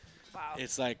Wow.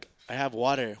 It's like, I have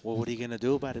water. Well, what are you going to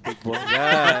do about it, big boy?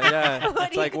 Yeah. What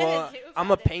It's are you like, gonna well, do I'm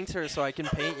a about it? painter, so I can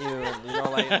paint you. And,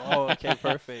 like, oh, okay,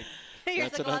 perfect.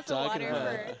 Here's That's a what I'm glass of talking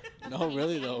water about. for. No,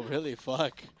 really, though. Really.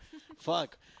 Fuck.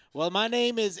 Well, my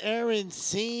name is Aaron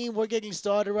Seam. We're getting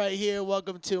started right here.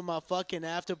 Welcome to my fucking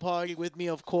after party. With me,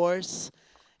 of course,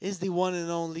 is the one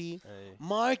and only Hey.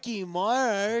 Marky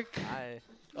Mark Hi.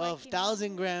 of Marky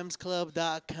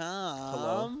 1000gramsclub.com.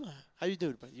 Hello. How you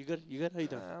doing, bro? You good? You good? How you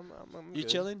doing? I'm You good.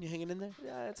 chilling? You hanging in there?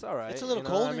 Yeah, it's all right. It's a little you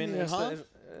know, cold I in mean, here, huh?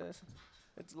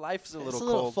 It's life's a little It's a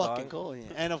little cold, fucking dog. cold. Yeah.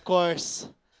 And of course,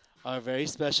 our very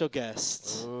special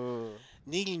guest. Ooh,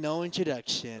 Needing no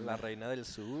introduction. la reina del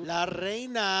sur. La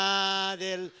reina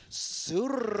del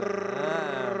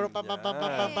sur. Damn, Ba, ba, ba, ba,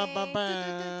 yeah. ba, ba, ba, ba.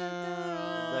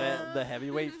 The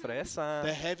heavyweight fresa.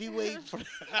 The heavyweight.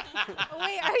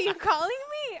 Wait, are you calling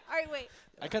me? All right, wait.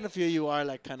 I kind of feel you are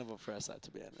like kind of a fresa,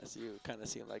 to be honest. You kind of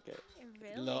seem like a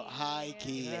Really? high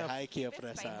key Yeah. a Keep it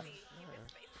fresa. spicy.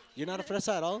 You're not a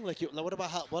fresa at all. Like you. Like,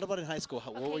 what about in high school?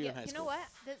 What were you in high You school? know what?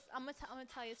 I'm gonna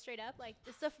tell you straight up. Like,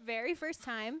 this is the very first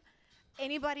time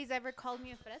anybody's ever called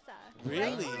me a fresa.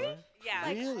 Really? Yeah.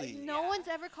 Like, Really? no one's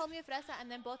ever called me a fresa,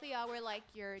 and then both of y'all were like,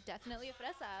 "You're definitely a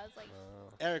fresa." I was like,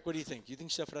 Eric, what do you think? You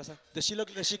think she's a fresa? Does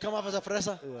she come off as a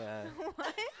fresa? Yeah,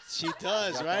 "What?" She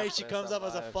does, Got right? that She fresa comes up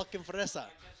as a vibe. fucking fresa.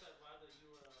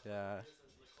 yeah.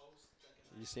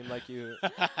 You seem like you.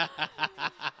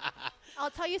 I'll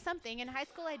tell you something. In high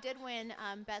school, I did win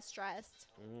best dressed.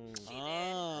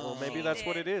 Oh. Well, maybe She that's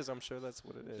what did. it is. I'm sure that's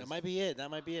what it is. That might be it.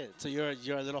 That might be it. So you're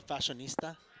a little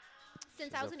fashionista.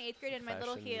 Since She's I a was in 8th grade in my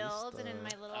little heels and in my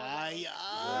little. Aye,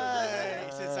 Yeah.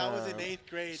 Since I was in 8th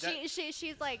grade.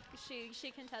 She's like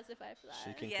she can testify for that.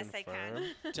 She can Yes, I can.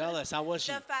 confirm. Tell us, how was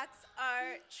she? The facts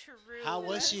are true. How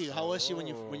was she? How was she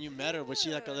when you met her? Was she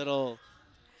like a little?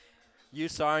 You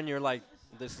saw her and you're like,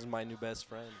 this is my new best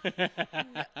friend.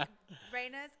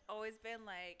 Reina's always been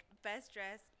like best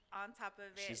dressed on top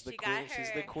of it. She's the she queen. got her.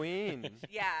 She's the queen.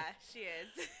 Yeah, she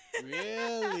is.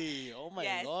 Really? Oh my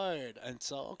Yes. lord! And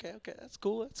so, okay, that's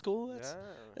cool. Yeah.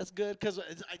 That's good. Cause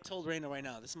I told Reina right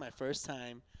now, this is my first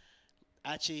time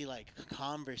actually like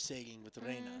conversating with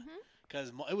Reina. Mhm.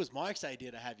 Cause it was Mark's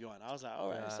idea to have you on. I was like,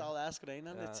 all right, Yeah. so I'll ask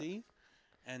Reina. Let's Yeah. see.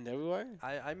 And there we were.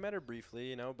 I met her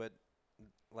briefly, but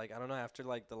like I don't know, after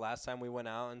like the last time we went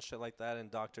out and shit like that,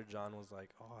 and Dr. John was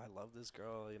like, "Oh, I love this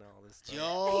girl," all this stuff.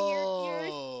 Yo,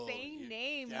 You're saying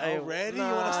names. Yeah, already? You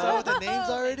want to start with the names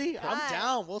already? I'm God.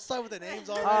 down. We'll start with the names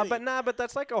already. But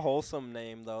that's like a wholesome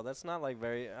name though. That's not like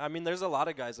very. I mean, there's a lot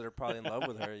of guys that are probably in love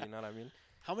with her. You know what I mean?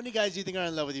 How many guys do you think are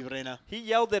in love with you, Reina? He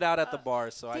yelled it out at the bar,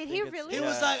 so I Did think he it's, really? He yeah.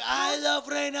 was like, I love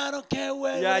Reina. I don't care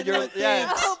where. Yeah, anyone yeah.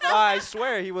 thinks." I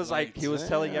swear, he was like, he was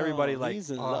telling everybody like,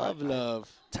 he's in "Oh,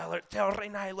 love. tell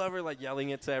Reina I love her, like yelling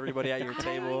it to everybody at your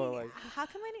table, like. How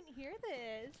come I didn't hear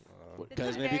this?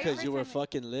 Because the maybe very because first you were time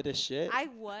fucking lit as shit. I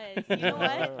was. You know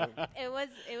what? It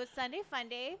was Sunday Fun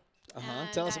Day.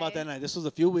 Tell us about and that night. This was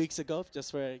a few weeks ago, just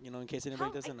for in case anybody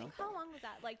How, doesn't I know. think how long was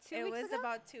that? Like 2 It weeks was ago?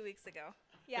 about 2 weeks ago.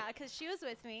 Yeah, because she was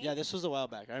with me. Yeah, this was a while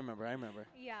back. I remember.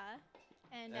 Yeah.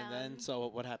 And then so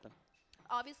what happened?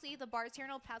 obviously the bars here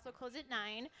in El Paso close at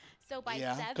 9. So by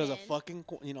Yeah, 7. because of fucking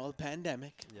the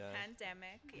pandemic. Yeah.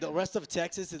 Pandemic. The rest of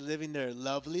Texas is living their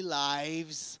lovely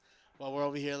lives. While we're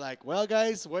over here like, well,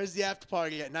 guys, where's the after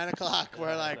party at 9 o'clock?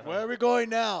 We're like, where are we going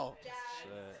now? Shit.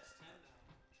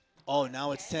 Oh,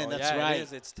 now it's 10. Oh, That's yeah, right. It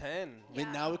is. It's 10.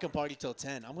 Yeah. Now we can party till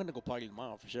 10. I'm going to go party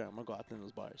tomorrow for sure. I'm going to go out in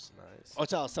those bars. Nice. Oh,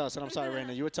 tell us. And I'm sorry,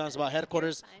 Raina. You were telling us about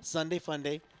headquarters Fine. Sunday Fun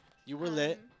Day. You were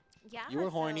lit. Yeah. You were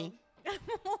horny.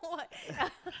 What?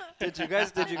 Did you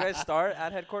guys start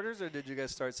at headquarters or did you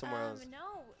guys start somewhere else?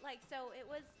 No, like so it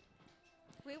was.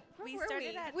 Where We were started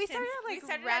we? at We started Cincy. at We like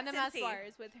started at random ass Cincy.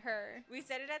 bars with her. We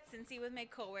started at Cincy with my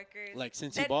coworkers. Like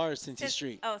Cincy Then- Bar or Cincy Cin-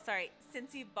 Street? Oh, sorry,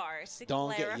 Cincy Bars. To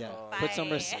Don't get, clarify. Put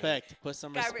some respect. Put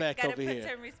some respect gotta over put here.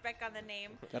 some respect on the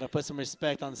name. Gotta put some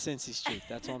respect on Cincy Street.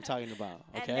 That's what I'm talking about.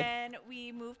 And Okay? then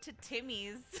we moved to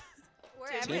Timmy's.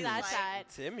 Wherever Timmy's. that's at.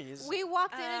 Timmy's. We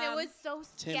walked in and it Um, was so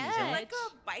Timmy's, sketch. huh? Like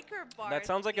a biker bar. That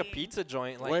sounds like a thingy. pizza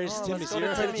joint. Like, Where's oh, Timmy's? let's go You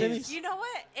to ever heard of Timmy's? You know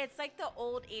what? It's like the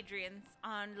old Adrian's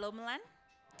on Lomeland.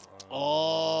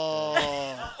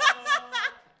 Oh.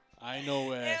 I know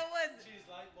where. It was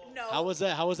no. How was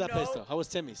that? How was that place No. though? How was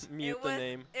Timmy's? Mute it the was,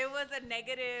 name. It was a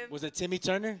negative. Was it Timmy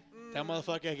Turner? That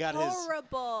motherfucker got his.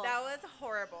 horrible. That was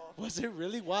horrible. Was it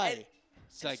really? Why?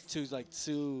 It's like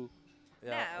two.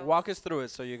 Yeah. No. Walk us through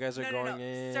it. So you guys are No. going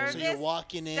in. Service, So you're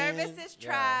walking in. Service is Yeah.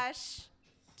 trash.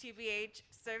 TBH.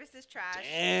 Service is trash.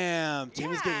 Damn,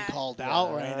 Timmy's getting Yeah. called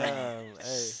out right now.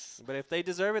 Hey, but if they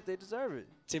deserve it, they deserve it.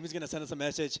 Timmy's gonna send us a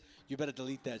message. You better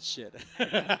delete that shit. Okay,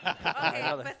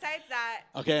 know that. besides that,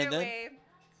 Okay, either and then? way,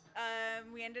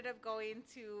 we ended up going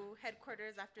to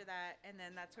headquarters after that, and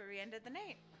then that's where we ended the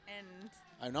night. And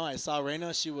I know. I saw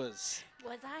Reina. She was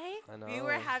Was I? I know. we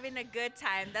were having a good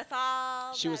time. That's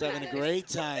all. she was that having a matters. great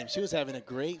time. She was having a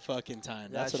great fucking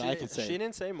time. Yeah, That's what I could She say.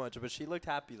 didn't say much, but she looked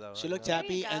happy though. She I looked know.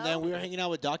 There you happy, and then go. we were hanging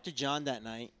out with Dr. John that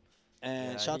night.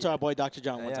 And Yeah, shout out he- to our boy Dr.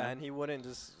 John one Yeah, time. and he wouldn't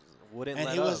And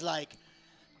let he up. was like,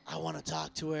 I want to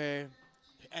talk to her.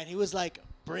 And he was like,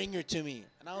 bring her to me.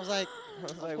 And I was like, I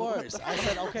was of like, what course. the I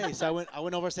said, okay. So I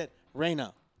went over and said,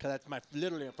 Reina, because that's my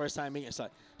literally the first time meeting her. So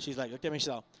she's like, looked at me, she's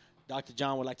like, Dr.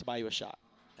 John would like to buy you a shot.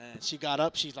 And she got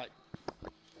up. She's like,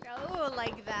 Oh,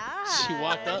 like that. She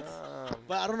walked up. Um,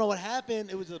 but I don't know what happened.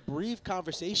 It was a brief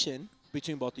conversation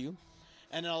between both of you.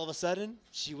 And then all of a sudden,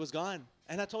 she was gone.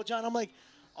 And I told John, I'm like,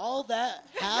 all that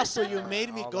hassle you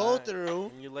made me all go that,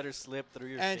 through. And you let her slip through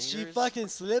your And fingers. she fucking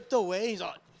slipped away. He's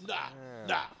like, nah,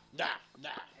 Yeah. nah.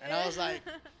 And I was like,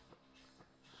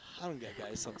 I don't get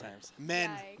guys sometimes. Men,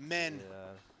 Yikes. men,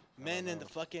 Yeah. men, know. and the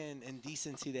fucking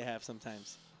indecency they have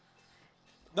sometimes.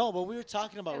 No, but we were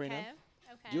talking about Okay. Reina.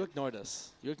 Okay. You ignored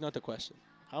us. You ignored the question.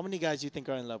 How many guys do you think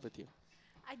are in love with you?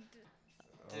 I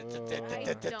Oh. don't.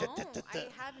 I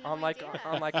have no on like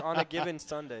idea. on a given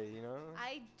Sunday, you know.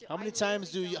 How many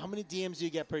times do you? How many DMs do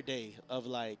you get per day of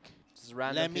like, Just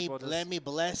random people. let me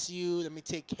bless you, let me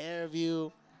take care of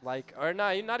you? Like, or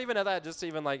not even at that. Just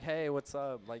even like, hey, what's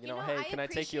up? Like, you know, hey, can I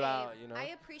take you out? You know. I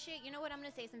appreciate. You know what? I'm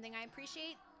gonna say something. I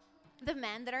appreciate the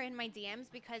men that are in my DMs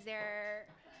because they're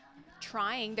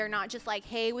trying. They're not just like,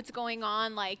 hey, what's going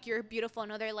on? Like, you're beautiful.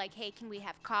 No, they're like, hey, can we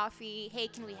have coffee? Hey,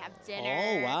 can we have dinner?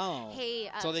 Oh wow. Hey.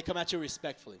 So they come at you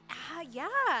respectfully. Yeah.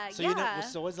 So yeah. you know.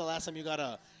 So when's the last time you got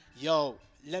a, yo,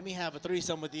 let me have a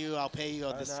threesome with you. I'll pay you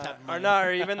or this not, type of or money. not,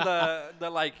 or even the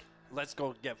like, let's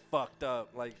go get fucked up.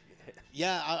 Like,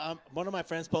 Yeah, one of my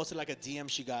friends posted like a DM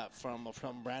she got from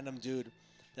random dude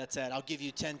that said, "I'll give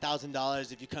you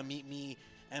 $10,000 if you come meet me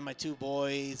and my two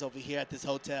boys over here at this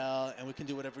hotel, and we can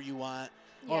do whatever you want,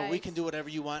 or we can Yikes. do whatever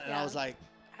you want." And I Yeah. was like,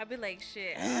 I'd be like,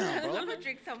 shit. Damn, bro. I'm gonna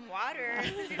drink some water.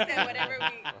 Since you said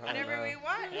whatever we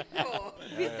want. Cool.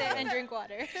 We sit and drink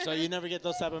water. "So you never get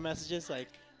those type of messages, like?"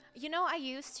 You know, I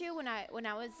used to when I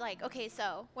was like, okay,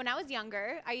 so when I was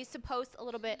younger, I used to post a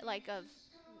little bit like of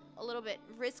a little bit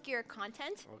riskier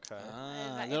content. okay.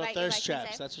 Ah, if little I- if I thirst can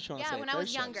traps. say. That's what you want to Yeah, say. when I was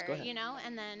Thirst traps. Go younger, ahead. you know,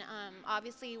 and then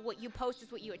obviously what you post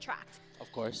is what you attract.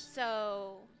 Of course.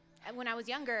 So when I was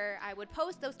younger, I would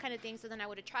post those kind of things, so then I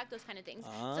would attract those kind of things.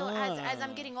 So as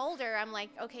I'm Ah. getting older, I'm like,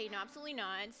 okay, no, absolutely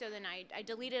not. So then I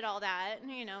deleted all that,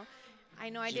 you know. I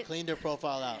know I She did. cleaned her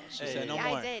profile out. She Hey. said, "No Yeah,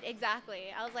 more." I did,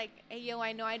 exactly. I was like, hey, yo,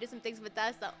 I know I did some things with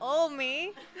us that owe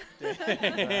me.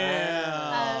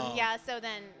 Damn. Yeah, so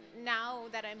then now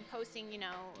that I'm posting, you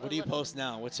know. What do you post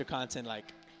now? What's your content like?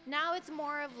 Now it's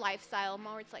more of lifestyle,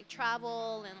 more it's like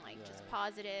travel and like just Yeah.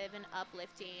 positive and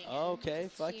uplifting. and Okay,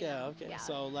 just, fuck you yeah, know, okay.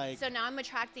 So like, So now I'm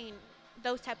attracting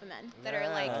those type of men that are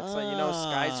like, it's like, you know,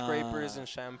 skyscrapers Ah. and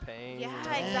champagne. Yeah, you know.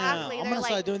 damn, exactly. I'm They're gonna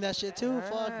start like- doing that shit too.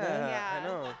 Fuck, man. Yeah. I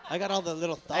know. I got all the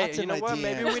little Hey, thoughts you in know my what? DMs.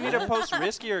 Maybe we need to post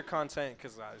riskier content,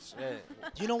 cause shit.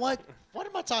 You know what? What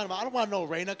am I talking about? I don't want no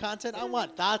Reina content. I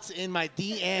want thoughts in my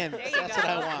DMs. there you That's go.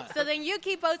 what I want. So then you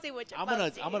keep posting what you're I'm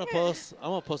posting. gonna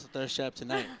post a thirst trap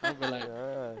tonight. I'm gonna be like,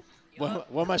 Yeah.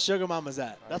 where my sugar mama's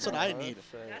at? That's what I need.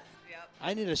 Shit. That's, yep.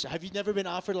 I need a. Have you never been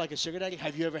offered like a sugar daddy?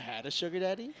 Have you ever had a sugar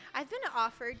daddy? I've been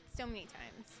offered so many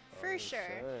times, for Oh, sure.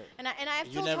 shit. And I've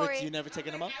You told never Tori.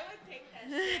 taken them up? I would take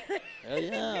that shit. Hell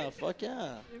yeah, fuck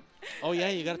yeah. Oh yeah,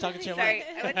 you gotta talk into your Sorry,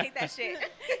 mic. I would take that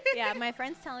shit. Yeah, my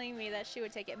friend's telling me that she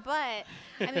would take it, but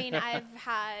I mean, I've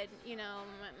had, you know,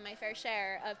 my fair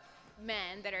share of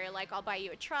men that are like, I'll buy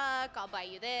you a truck, I'll buy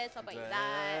you this, I'll buy you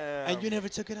that. And you never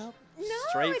took it up? No,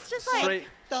 Straight- it's just like, straight-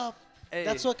 The Hey.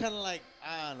 That's what kind of like,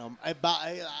 I don't know.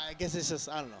 I guess it's just,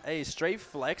 I don't know. Hey, straight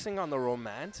flexing on the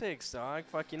romantics, dog.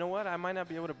 Fuck, you know what? I might not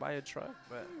be able to buy a truck,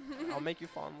 but I'll make you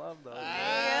fall in love, though.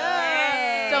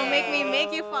 don't make me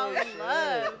make you fall in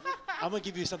love. I'm gonna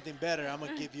give you something better. I'm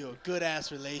gonna give you a good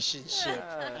ass relationship.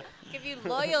 Yeah. Give you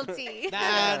loyalty. Nah,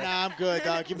 I'm good,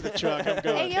 dog. Give me the truck. I'm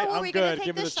good. Hey, yo, were I'm we good. gonna take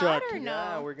Give me the the truck. shot or no?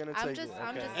 Yeah, we're gonna I'm take just, it.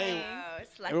 I'm just Okay. saying. Oh,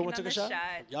 it's like Everyone on took a the shot? shot.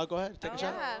 Y'all go ahead. Take a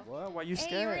shot. Yeah. What? Why you Hey,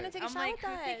 scared? you were gonna take a I'm shot like, with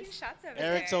who's us. taking shots over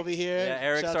Eric's there? over here. Yeah,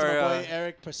 Eric's Shout out to our, my boy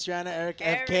Eric Pastrana, Eric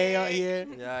Eric. FK out here.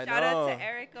 Yeah, I Shout know. out to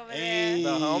Eric over Hey.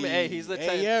 there. The homie. Hey, he's the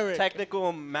Hey, Eric.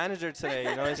 technical manager today.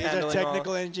 You know, he's He's a handling all-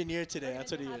 technical engineer today.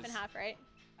 That's what he Half is. and half, right?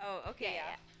 Oh, okay,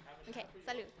 yeah. Okay,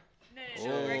 salud. No,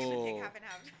 we're gonna Oh. take half and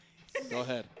half. Go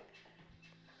ahead.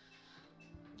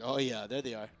 Oh yeah, there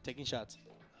they are taking shots.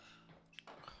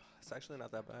 It's actually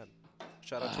not that bad.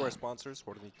 Shout out to our sponsors,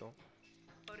 Hornito.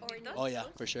 Hornitos? Oh yeah,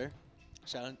 for sure.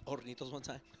 Shout out Hornitos one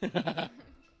time.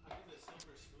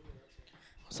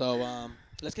 So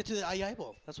let's get to the Ay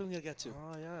Bowl. That's what we're gonna get to.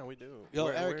 Oh yeah, we do. Yo,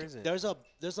 where Eric, is it?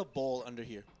 there's a bowl under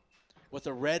here with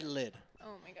a red lid,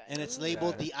 Oh my god. and it's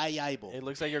labeled the Ay Bowl. It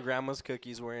looks like your grandma's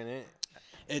cookies were in it.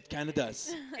 It kind of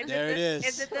does. Is There it this-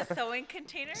 is. Is it the sewing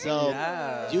container? So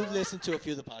Yeah. you've listened to a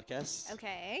few of the podcasts.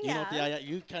 Okay. You Yeah. know what the Ay,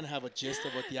 you kind of have a gist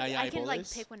of what the Ay I can Bowl like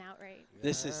is. pick one out, right?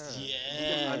 This is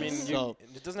I mean, so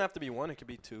it doesn't have to be one. It could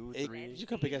be two, it- three. you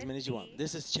can pick as many as you want.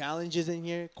 This is challenges in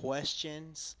here,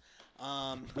 questions.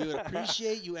 We would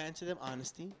appreciate you answer them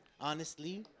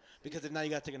honestly, because if not, you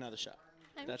gotta take another shot.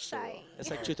 I'm That's shy. it's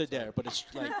like truth or dare, but it's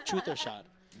like truth or shot.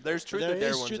 There's truth There or dare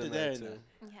is ones truth or in there dare in too. there.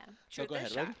 Okay. So Truth go or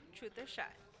ahead, shot? ready? Truth or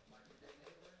shot?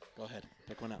 Go ahead,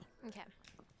 pick one out.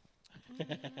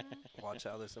 Okay. Watch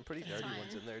out, there's some pretty dirty Fine.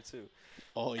 ones in there too.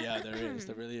 Oh yeah, there is.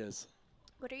 There really is.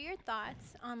 What are your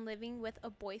thoughts on living with a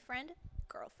boyfriend,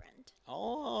 girlfriend?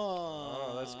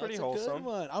 Oh, that's pretty a good wholesome.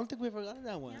 one. I don't think we've ever gotten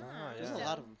that one. Yeah. There's yeah. a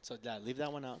lot of them. So yeah, leave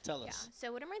that one out. Tell Yeah. us.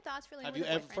 So what are my thoughts for living Have with you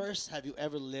a ever boyfriend? have you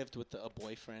ever lived with a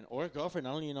boyfriend or a girlfriend?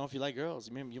 I don't even know if you like girls.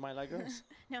 You might like girls.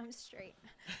 No, I'm straight.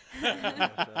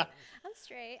 Yeah. I'm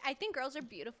straight. I think girls are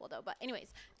beautiful though. But anyways,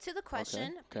 to the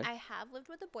question, okay. I have lived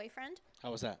with a boyfriend.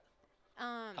 How was that?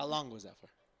 How long was that for?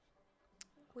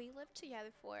 We lived together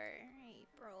for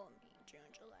April, May, June,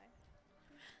 July,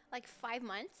 like 5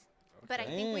 months. But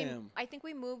Damn. I think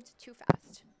we moved too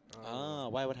fast. Ah,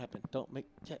 why? What happened? Don't make.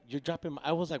 Yeah, you're dropping.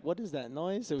 I was like, what is that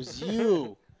noise? It was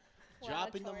you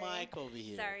dropping the Tori. mic over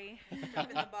here. Sorry,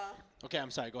 dropping the ball. Okay, I'm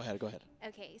sorry. Go ahead. Go ahead.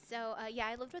 Okay, so yeah,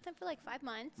 I lived with him for like 5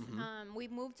 months. Mhm. We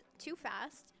moved too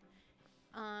fast.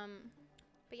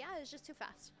 But yeah, it was just too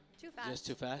fast. Too fast. Just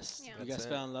too fast. Yeah. You That's guys it.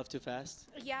 fell in love too fast.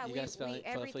 Yeah, You we, guys fell for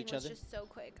everything each was other? just so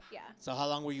quick. Yeah. So how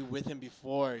long were you with him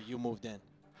before you moved in?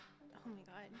 Oh my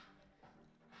god.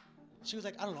 She was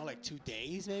like, I don't know, like 2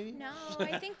 days maybe. No,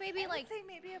 I think maybe I like would say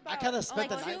maybe about. I kind of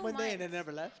spent like the 2 night one day and then months.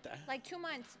 never left. like 2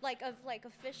 months, like of like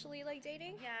officially like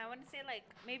dating. Yeah, I want to say like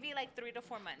maybe like 3 to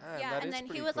 4 months. Ah, Yeah, that and is then he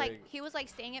pretty was like quick.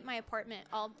 staying at my apartment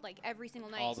all like every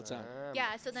single night. All the time. Damn.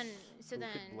 Yeah, so then Who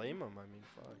could blame him? I mean,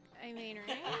 fuck. I mean,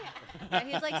 right? Yeah,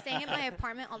 he's like staying at my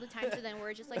apartment all the time. So then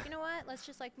we're just like, you know what? Let's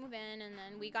just like move in, and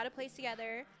then we got a place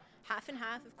together, half and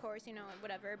half, of course, you know,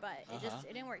 whatever. But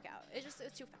it didn't work out. It was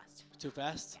too fast. Too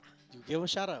fast? You give him a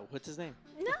shout out. What's his name?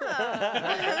 No.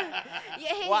 Yeah.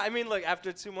 Hey, Well, I mean, look,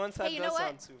 after 2 months, that hey, you does know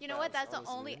sound what? too You know what? fast, That's the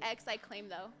only honestly. ex I claim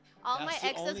though. All That's my the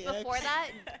exes only before ex?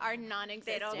 that are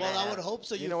non-existent. Well, I Yeah. would hope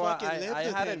so. You You, know what? fucking lived I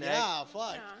with had him. an ex- Yeah,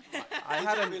 fuck. Yeah. I He's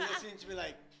had gonna be an listening to me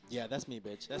like, yeah, that's me,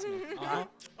 bitch. That's me. Uh-huh.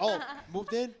 Oh,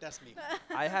 moved in? That's me.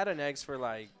 I had an ex for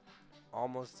like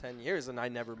almost 10 years, and I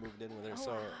never moved in with her. Oh,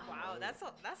 So Wow, that's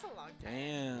a long time.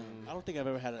 Damn. I don't think I've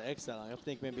ever had an ex that long. I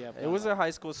think maybe I've it was a high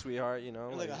school sweetheart, you know. it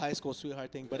was like a high school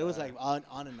sweetheart thing, but it was like on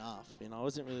and off. You know, it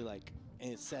wasn't really like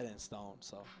set in stone.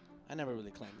 So I never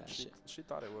really claimed that she, shit. she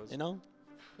thought it was. You know?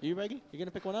 Are you ready? You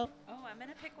gonna pick one up? Oh, I'm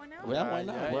gonna pick one out. Well, why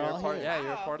not? Yeah, We're you're all part, here. yeah, you're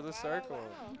Wow, part of the wow, circle.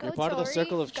 wow. Go You're part of the Tori.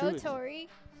 circle of Go truth. Tori.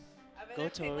 I'm Go gonna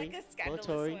pick Tori. like a Go scandalous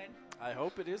Tori. one. I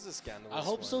hope it is a scandalous. I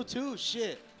hope so one. too.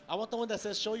 Shit. I want the one that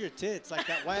says "show your tits." Like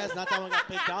that. Why has not that one got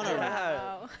picked down already? Yeah.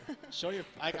 Wow. Show your.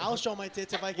 I'll show my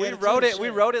tits if I get We it. wrote too, it. We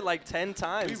shit. wrote it like 10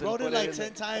 times. We and wrote it put like in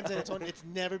 10 times and it's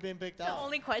never been picked The out.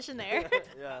 only question there.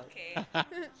 Yeah. Okay.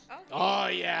 Okay. Oh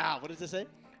yeah. What does it say?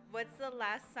 What's the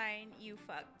last sign you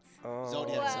fucked? Oh.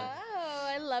 Zodiac Wow,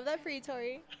 sign. I love that for you,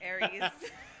 Tori. Aries. Was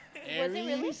it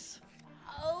really? Aries?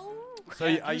 Oh. So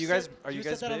are you guys you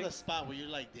guys said that on big? the spot? Were you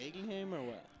like dating him or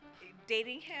what?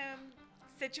 Dating him,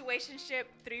 situationship,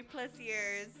 3+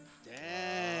 years.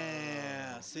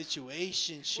 Damn,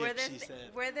 situationship. We're the, She said.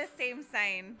 we're the same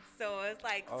sign, so it's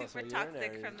like Oh, so super you're an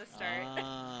toxic Aries. from the start.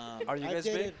 Are you I've guys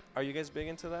dated, big? Are you guys big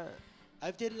into that?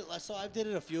 I've dated. So I've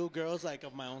dated a few girls like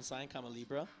of my own sign, I'm a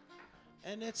Libra,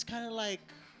 and it's kind of like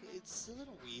it's a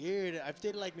little weird. I've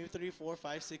dated like maybe 3, 4,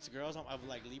 5, 6 girls of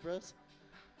like Libras,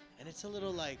 and it's a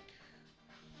little like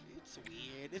it's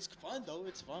weird. It's fun though.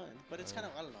 It's fun, but it's kind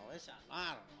of I don't know.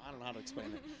 I don't know how to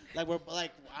explain it.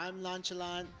 Like I'm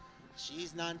nonchalant,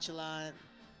 she's nonchalant,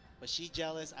 but she's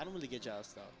jealous. I don't really get jealous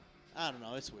though. I don't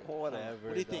know. It's weird. Whatever,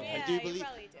 What do you think? dog. Yeah, Do you believe?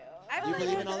 probably do. I'm Do you like-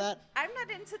 believe in all that? I'm not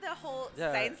into the whole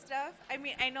Yeah. sign stuff. I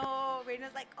mean, I know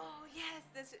Reina's like, oh yes,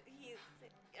 this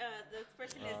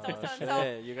person is so Oh, so and so.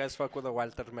 shit. You guys fuck with a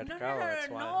Walter No, Mercado. no, no, that's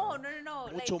no, why. no, no, no,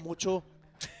 no. Mucho, mucho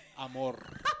amor.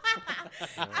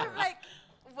 I'm like,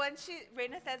 when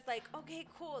Reina says like, okay,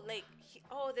 cool, like,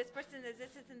 oh, this person is this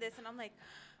and this, and I'm like,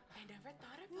 I never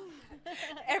thought about that.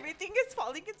 everything is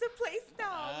falling into place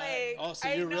now. Like, oh, so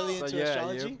I you're really know. So into yeah,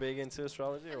 astrology? you're big into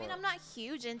astrology. Or I mean, what? I'm not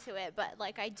huge into it, but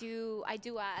like I do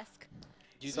ask.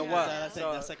 Do you So think what?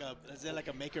 that's like a is it like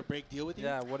a make or break deal with you?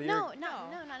 Yeah. What are No, your?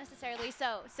 no, not necessarily.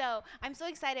 So I'm so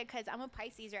excited because I'm a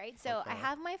Pisces, right? So I Okay.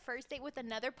 have my first date with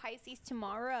another Pisces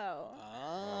tomorrow.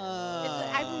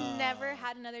 Ah. I've never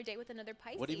had another date with another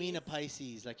Pisces. What do you mean a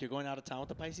Pisces? Like you're going out of town with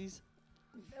the Pisces?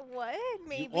 What?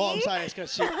 Maybe. Oh, I'm sorry. It's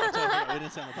because we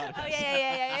didn't say on the podcast. Oh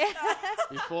yeah.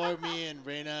 Before me and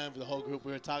Reina and the whole group,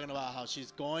 we were talking about how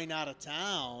she's going out of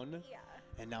town, Yeah.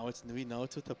 and now we know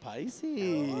it's with the Pisces.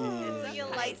 It's a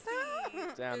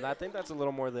license. Damn, I think that's a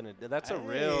little more than it. That's a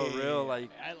real like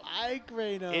I like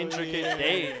Reina. intricate yeah.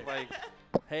 date. Like,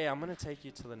 hey, I'm gonna take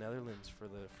you to the Netherlands for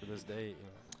this date.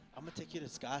 You I'm gonna take you to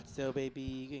Scottsdale, baby.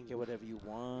 You can get whatever you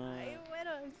want.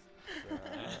 know.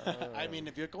 I mean,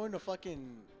 if you're going to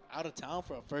fucking out of town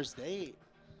for a first date.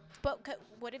 But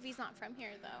what if he's not from here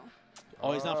though?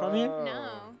 Oh, he's not from here? No.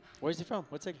 Where's he from?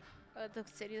 What's it? The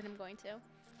city that I'm going to.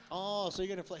 Oh, so you're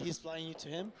gonna fly? He's flying you to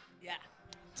him? Yeah.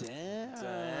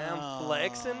 Damn.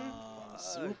 flexing?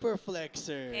 Super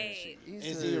flexer. Hey.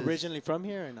 Is he originally from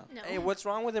here or no? No. Hey, what's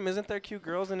wrong with him? Isn't there cute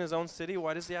girls in his own city?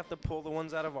 Why does he have to pull the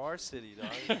ones out of our city, dog?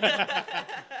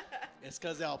 It's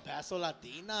because El Paso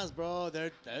Latinas, bro.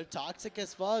 They're toxic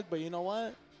as fuck, but you know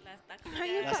what? Are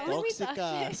you Las calling me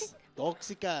tóxicas.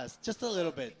 Tóxicas. Just a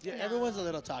little bit. Yeah, No. everyone's a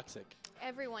little toxic.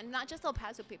 Everyone, not just El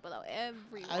Paso people though.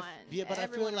 Everyone. I feel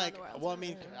Everyone around like, the world. well,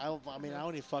 I mean, I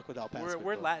only fuck with El Paso.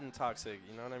 we're people. Latin toxic,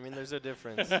 you know what I mean? There's a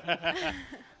difference.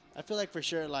 I feel like for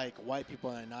sure, like white people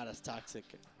are not as toxic.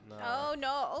 No. Oh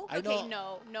no. I Okay,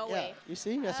 know- no yeah, way. you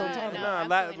see, that's what I'm Uh, talking no.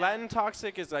 about. absolutely not. Latin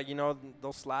toxic is like, you know,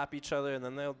 they'll slap each other and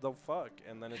then they'll fuck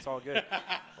and then it's all good.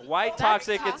 White That's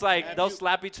toxic, it's like Have they'll you-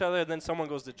 slap each other and then someone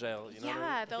goes to jail. You know what I mean?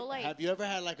 Yeah, they'll like. Have you ever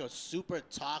had like a super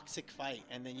toxic fight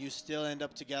and then you still end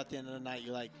up together at the end of the night?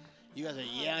 You're like, you guys are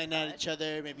yelling at each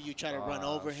other. Maybe you try to run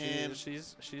over him.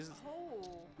 She's Oh.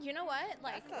 You know what?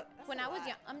 Like That's when a I was lot.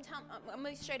 young, I'm gonna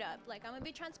be straight up. Like I'm gonna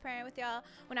be transparent with y'all.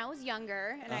 When I was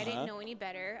younger and I Uh-huh. didn't know any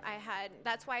better, I had.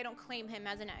 That's why I don't claim him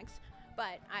as an ex.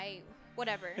 But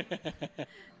whatever.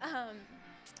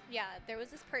 Yeah, there was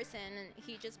this person and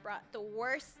he just brought the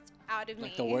worst out of me.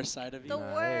 Like the worst side of you. The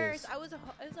worst. Nice. It was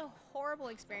a horrible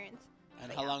experience. And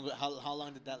But how yeah. long? How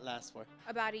long did that last for?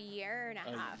 About a year and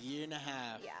a half. A year and a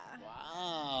half. Yeah.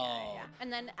 Wow. Yeah.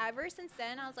 And then ever since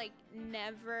then, I was like,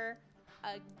 never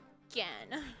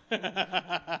again.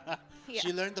 Yeah.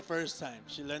 She learned the first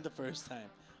time.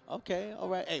 Okay. All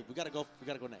right. Hey, we gotta go. We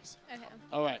gotta go next. Okay.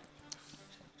 All right.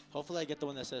 Hopefully, I get the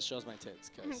one that says "shows my tits."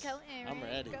 'Cause Go, Aaron. I'm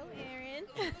ready. Go,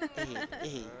 Aaron.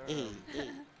 hey.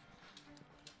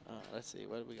 Let's see.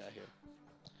 What do we got here?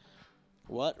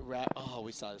 What rap? Oh,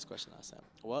 we saw this question last time.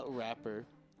 What rapper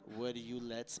would you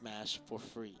let smash for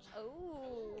free?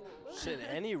 Oh. Shit,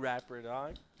 any rapper,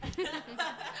 dog. And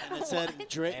it said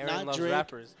Drake, Aaron not loves Drake,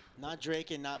 rappers. not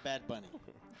Drake, and not Bad Bunny.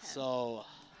 So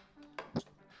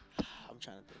I'm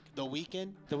trying to think. The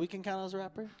Weeknd. The Weeknd count as a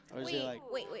rapper, or is Wait, it like?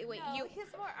 wait. No, You. he's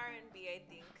more R&B, I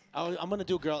think. I'm gonna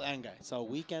do girl and guy. So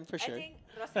Weeknd for sure. I think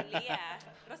Rosalia.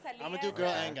 I'm gonna do girl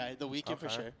and guy. The Weeknd for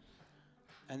Okay. sure.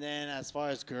 And then as far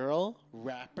as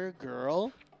rapper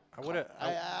girl, I would have.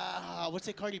 I would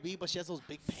say Cardi B, but she has those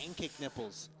big pancake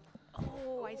nipples.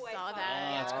 Oh, I Ooh, I saw saw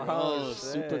that. That's Oh, gross.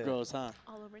 shit. Super gross, huh?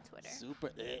 All over Twitter.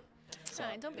 Super.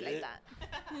 Sorry, don't be like that.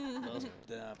 Those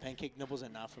the pancake nipples are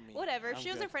not for me. Whatever. If I'm she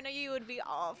was good. in front of you, it would be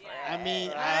all for Yeah. I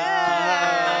mean,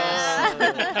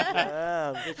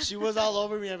 Damn. if she was all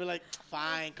over me, I'd be like,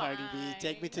 fine, Cardi B, Fine.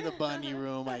 take me to the bunny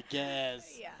room, I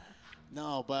guess. Yeah.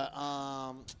 No, but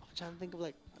I'm trying to think of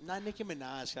like not Nicki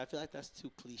Minaj. 'Cause I feel like that's too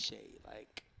cliche.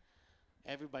 Like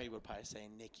everybody would probably say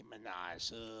Nicki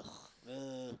Minaj. Ugh. I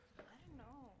don't know.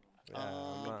 Yeah,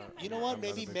 I'm not- You know what? I'm not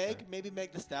a Maybe big Meg. fan. Maybe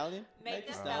Meg the Stallion. Meg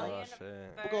the Oh, Stallion. shit.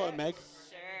 We'll go with Meg.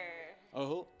 Sure. Oh,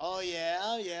 who? Oh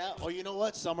yeah. Or you know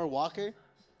what? Summer Walker.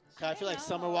 'Cause I feel like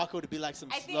Summer know. Walker would be like some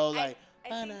I think, slow, like. I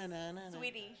think "Na-na-na-na-na."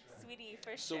 Sweetie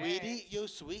for sure. Sweetie, you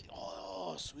sweet.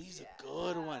 Oh, Sweetie's a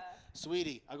good one.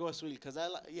 Sweetie, I'll go with Sweetie because I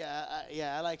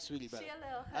like Sweetie better. She a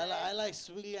little I hood. like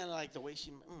Sweetie and I like the way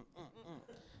she.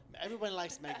 Everybody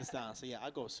likes Meg Thee Stallion, so yeah,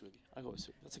 I'll go with Sweetie.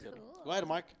 That's a good one. Cool. Go ahead,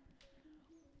 Mark.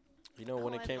 You know,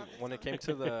 when Oh, it I came love this when it song. came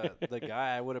to the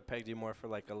guy, I would have pegged you more for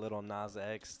like a little Nas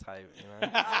X type, you know?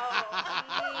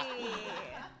 Oh,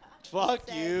 Fuck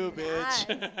Said you, Nas.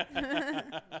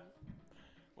 bitch.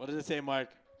 What does it say, Mark?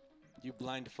 You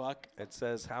blind fuck. It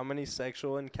says, "How many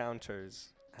sexual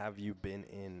encounters have you been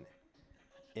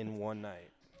in one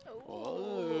night?"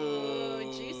 Oh,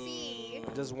 juicy.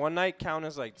 Does one night count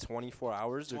as like 24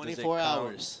 hours? Or does it 24 count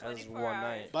hours. as 24 one hours.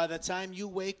 night? By the time you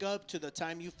wake up to the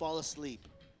time you fall asleep.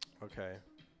 Okay.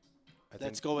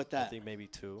 Let's go with I that. think maybe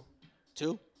 2.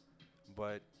 2?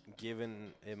 But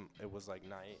given it was like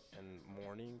night and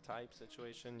morning type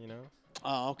situation, you know?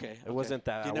 Oh, okay. It wasn't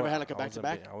that. You I never wa- had like a I wasn't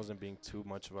back-to-back? I wasn't being too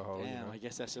much of a hoe, you Damn, know? I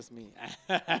guess that's just me.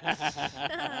 Yeah.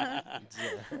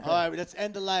 All right, let's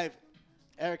end the live.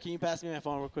 Eric, can you pass me my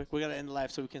phone real quick? We gotta end the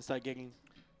live so we can start getting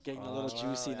a little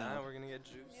juicy yeah, now. we're gonna get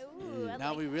juicy. Ooh, I Now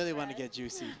like we that really want to press. get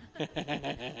juicy.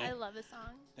 I love the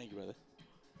song. Thank you, brother.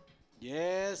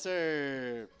 Yes,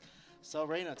 sir. So,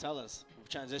 Reina, tell us. We're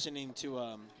transitioning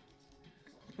to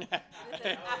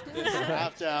this is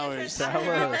after hours.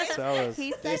 Tell us.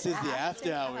 He This said is the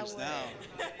after hours hours. now.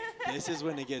 This is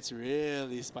when it gets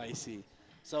really spicy.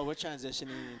 So we're transitioning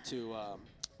into.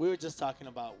 We were just talking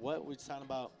about what we're talking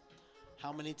about.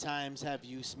 How many times have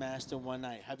you smashed in one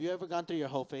night? Have you ever gone through your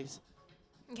whole phase?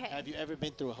 Okay. Have you ever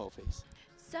been through a whole phase?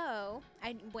 So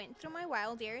I went through my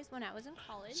wild years when I was in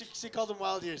college. She called them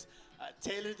wild years.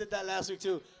 Taylor did that last week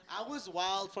too. I was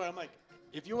wild for. I'm like,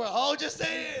 if you were a hoe, just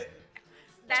say it.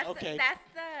 That's Okay.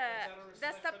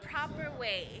 that's the proper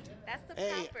way. That's the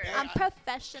Hey, proper. hey, I'm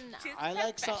professional. She's I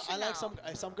like some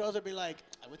professional. girls would be like,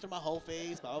 I went through my whole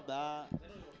phase, blah blah blah.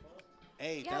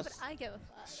 Hey, Yeah, but that's I give a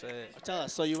fuck. Shit. tell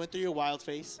us. So you went through your wild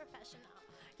phase? Professional.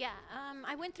 Yeah,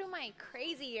 I went through my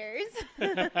crazy years.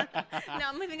 No,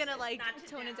 I'm even gonna like Not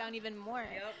to tone it down even more.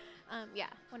 Yep. Yeah,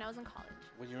 when I was in college,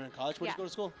 When you were in college, where'd Yeah. you go to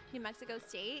school? New Mexico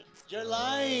State. You're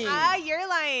lying. Ah, you're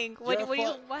lying. What? You're What do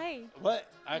you? fu- Why? What?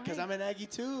 Because Why? I'm an Aggie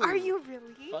too. Are you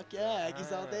really? Fuck yeah,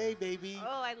 Aggies all day, baby.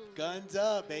 Oh, I Guns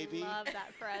up, baby. love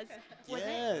that for us. Was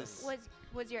Yes. it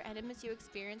was your NMSU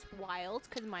experience wild?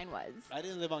 Cause mine was. I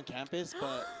didn't live on campus,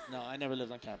 but no, I never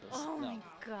lived on campus. Oh no. my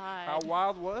god. How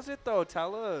wild was it though?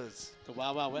 Tell us. The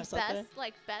Wild Wild West out there?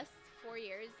 best 4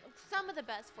 years. Some of the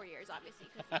best 4 years, obviously,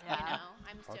 because you know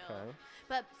I'm still. Okay.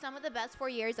 But some of the best 4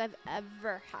 years I've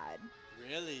ever had.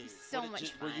 Really? So What did much you,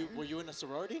 fun. Were you in a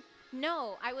sorority?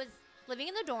 No, I was living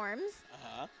in the dorms,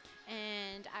 Uh-huh.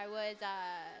 and I was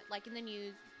like in the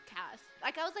newscast.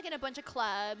 Like I was like in a bunch of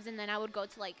clubs, and then I would go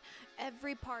to like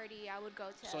every party. I would go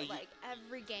to So you- like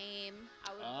every game.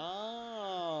 I would.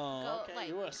 Oh, Go, okay. like-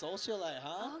 you were a socialite,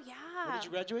 huh? Oh yeah. When did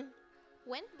you graduate?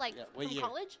 When? Like Yeah, what from year?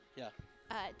 college? Yeah.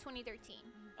 2013.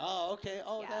 Oh, okay.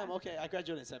 Oh, Yeah. damn. Okay. I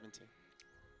graduated in 17.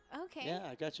 Okay. Yeah,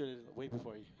 I graduated way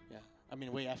before you. Yeah. I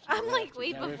mean, way after. I'm way like after. way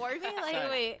Yeah, before me. Like Sorry.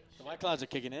 wait. The white clouds are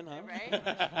kicking in, huh?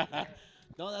 Right?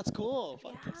 No, that's cool.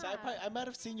 Fuck. So Yeah. I might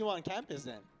have seen you on campus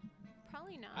then.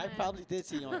 Probably not. I probably did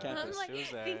see you on I'm campus. like She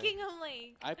was there. thinking. I'm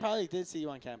like I probably did see you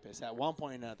on campus at one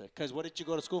point or another. Because what did you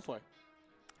go to school for?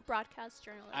 broadcast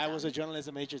journalism. I was a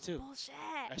journalism major too. bullshit.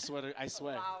 I swear. I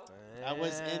swear. Wow. I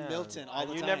was in Damn. Milton all And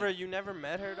the you time. you never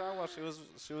met her though while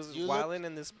she was You wilding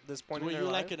in this point Were in you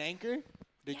her like life? an anchor?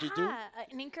 Did yeah, you do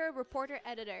an anchor, reporter,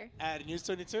 editor. at News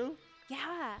 22?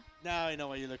 Yeah. Now I know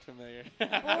why you look familiar. Oh,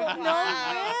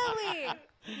 no,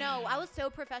 really? No, I was so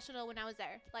professional when I was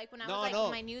there. Like when I No, was like no.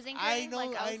 my news anchor. I know.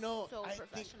 Like, I know. So I think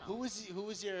professional. who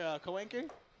was your co-anchor?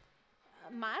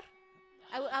 Mar?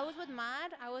 I was with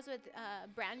Mad. I was with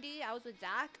Brandy. I was with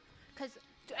Zach. Cause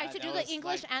I used to that do was the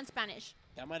English like- and Spanish.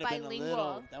 That might have been a little.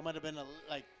 Bilingual. That might have been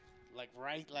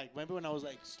remember when I was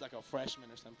like a freshman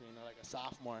or something, like a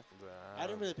sophomore. I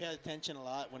didn't really pay attention a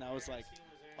lot when I was like,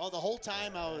 the whole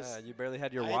time I was. You barely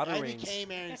had your I, water I rings.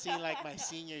 became Aaron like my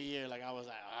senior year. Like I was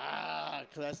like,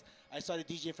 because I started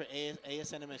DJing for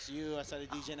ASNMSU. I started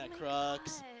DJing at Oh my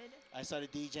Crux. God.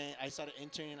 I started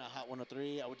interning at Hot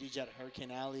 103. I would DJ at Hurricane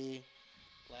Alley.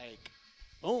 Like,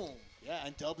 boom. Yeah,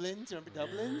 and Dublin's. Remember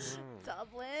Dublin's?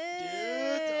 Dublin. Dude,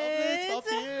 Dublin's up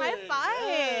here. High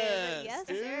five. Yes,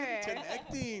 dude, sir.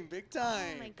 Connecting big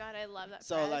time. Oh my God, I love that.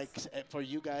 So press. like for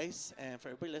you guys and for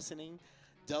everybody listening,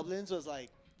 Dublin's was like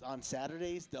on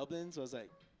Saturdays. Dublin's was like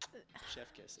chef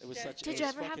kiss. It was Chef such. Did it you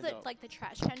was ever have fucking the dope. like the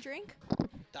trash can drink?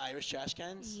 The Irish trash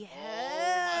cans? Yes.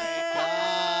 Oh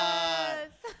my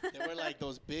god. They were like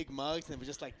those big mugs, and we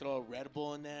just like throw a Red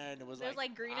Bull in there, and it was There was,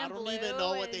 like, green I and don't even know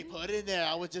what they blue put in there.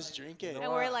 I would just drink it. You And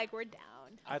know we're what? like, we're down.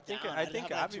 I think down. I I'd think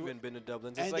have, like, I've two- even been to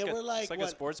Dublin's. And It's they like were, like, it's like what?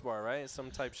 a sports bar, right? Some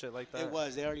type shit like that. It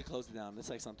was. They already closed it down. It's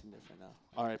like something different now.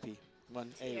 R.I.P.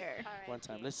 Here. One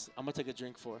time. I'm gonna take a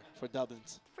drink for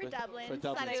Dublin's. For Dublin's. For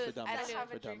Dublin's. Salud. For Dublin's. I don't have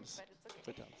For a drink, Dublin's. but it's okay.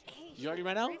 For Dublin's. Hey, You already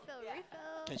ran out? Refill,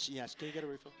 refill. Can you get a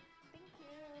refill? Thank you.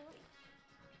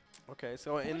 Okay,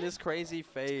 so in this crazy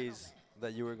phase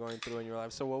that you were going through in your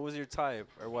life, so what was your type,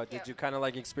 or what did you kind of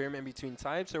like experiment between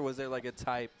types, or was there like a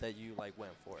type that you like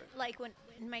went for? Like when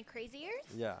in my crazy years?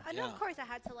 Yeah. I know, Yeah. of course, I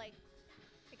had to like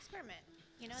experiment.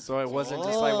 You know. So it to- wasn't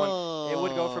just like one. It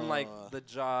would go from like Oh. the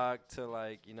jock to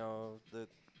like the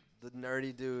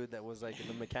nerdy dude that was like in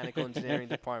the mechanical engineering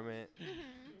department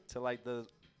Mhm. to like the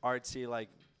artsy like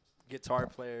guitar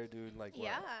player dude. Like what?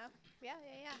 Yeah,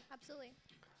 absolutely.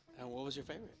 And what was your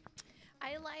favorite?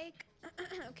 I like.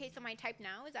 Okay, so my type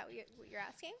now, is that what you're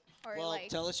asking, or Well, like?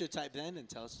 tell us your type then, and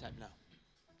tell us your type now.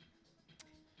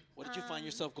 What did you find Um,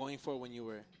 yourself going for when you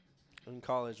were? In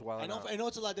college, while I know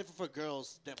it's a lot different for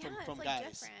girls than Yeah, from it's, like,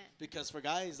 guys. different. Because for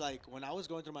guys, like when I was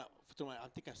going through my, I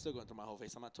think I'm still going through my whole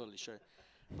face. I'm not totally sure,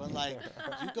 but like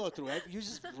you go through it, you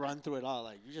just run through it all.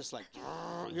 Like you just like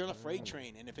you're a freight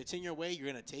train, and if it's in your way, you're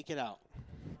gonna take it out.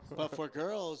 But for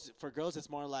girls, it's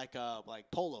more like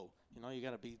polo. You know, you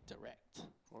gotta be direct.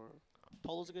 Or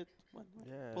polo's a good one. Right?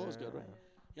 Yeah. Polo's good, right?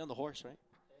 You're on the horse, right?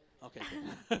 Okay.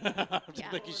 Good. I'm just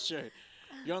Yeah. making sure.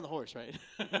 You're on the horse, right?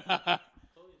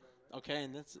 Okay,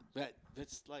 and that's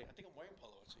like I think I'm wearing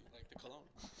polo actually, like the cologne.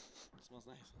 It smells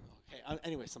nice. Okay.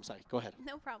 Anyways, I'm sorry. Go ahead.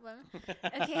 No problem.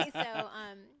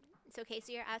 Okay,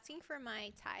 so you're asking for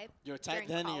my type. Your type During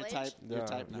then and your college? type your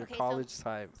type now. Your Okay, so- college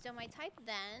type. So my type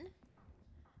then.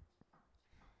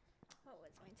 What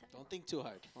was my type? Don't think too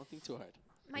hard. Don't think too hard.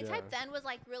 My Yeah. type then was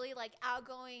like really like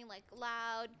outgoing, like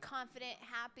loud, confident,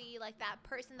 happy, like that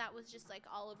person that was just like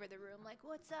all over the room, like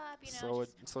what's up, you know,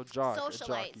 So jock. a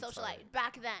socialite, jockey socialite. type.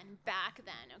 Back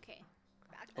then, okay,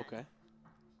 back then. Okay.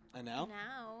 And now?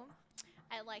 Now,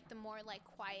 I like the more like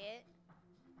quiet,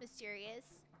 mysterious,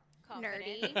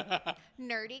 Confident.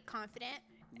 nerdy, confident.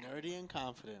 Nerdy and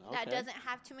confident. Okay. That doesn't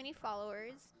have too many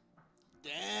followers.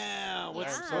 Damn.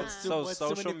 Yeah. So what's too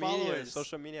social many media. followers?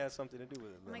 Social media has something to do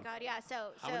with it. Oh my though. God, yeah.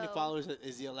 So How many followers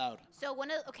is he allowed? So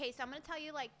so I'm gonna tell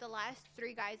you like the last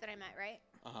 3 guys that I met, right?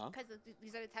 Uh-huh. Because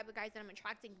these are the type of guys that I'm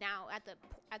attracting now at the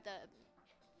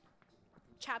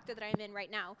chapter that I'm in right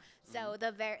now. So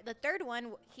the third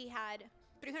one, he had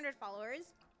 300 followers.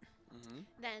 Mm-hmm.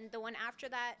 Then the one after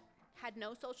that had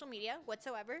no social media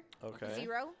whatsoever. Okay.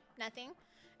 0, nothing.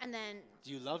 And then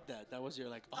Do you love that? That was your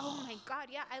like, oh my God,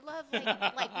 yeah, I love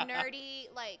like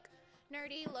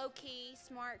nerdy, low key,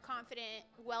 smart, confident,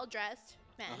 well dressed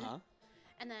men. Uh-huh.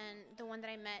 And then the one that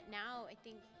I met now, I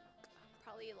think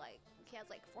probably like he has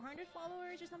like 400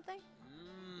 followers or something.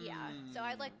 Yeah. So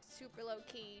I like super low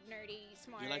key, nerdy,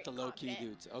 smart. You like the low key confident,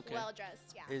 dudes. Okay. Well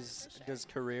dressed, yeah. Is for sure. does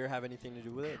career have anything to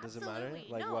do with it? Does it matter? Absolutely,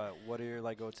 Like no. what are your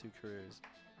like go-to careers?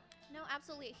 No,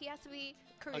 absolutely. He has to be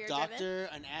A career doctor,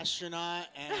 an astronaut,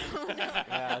 and driven.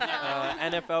 Yeah,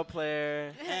 NFL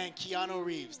player. and Keanu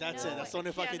Reeves. That's No it. That's the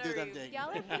only fucking Keanu dude I'm Reeves. digging.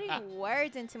 Y'all are putting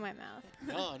words into my mouth.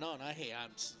 No, not hey.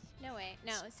 No way.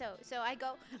 No. So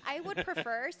I would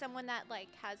prefer someone that like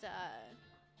has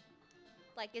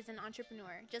is an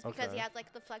entrepreneur just because he Okay. has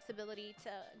like the flexibility to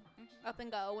up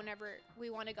and go whenever we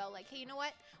want to go. Like, hey, you know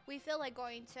what? We feel like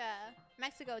going to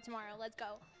Mexico tomorrow. Let's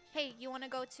go. Hey, you want to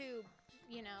go to,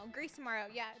 Greece tomorrow?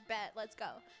 Yeah, bet. Let's go.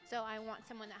 So I want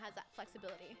someone that has that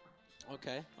flexibility.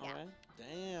 Okay. All Yeah. right.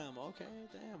 Damn. Okay.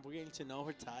 Damn. We're getting to know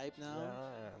her type now.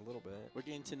 Yeah, a little bit. We're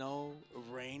getting to know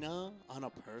Reina on a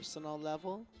personal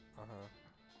level. Uh huh.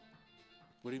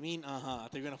 What do you mean? I thought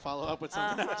you were gonna follow up with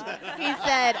something. He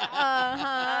said,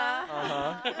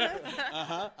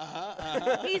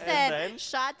 He And said, then?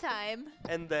 shot time.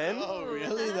 And then Oh,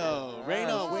 really though? Wow.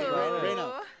 Reina, wait, Ooh.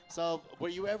 Reina. So, were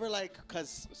you ever like,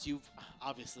 cause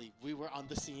we were on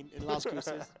the scene in Las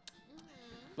Cruces,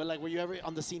 but like, were you ever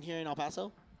on the scene here in El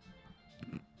Paso?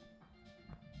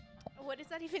 What does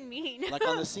that even mean? Like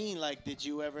on the scene, like, did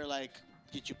you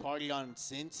party on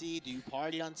Cincy? Do you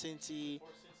party on Cincy?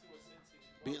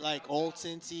 Be like old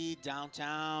Cincy,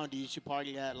 downtown. Did you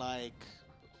party at like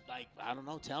I don't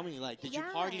know? Tell me, like, did you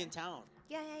party Yeah. in town?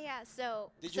 Yeah.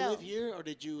 So Did you live here, or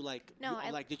did you like? No,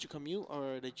 did you commute,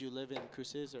 or did you live in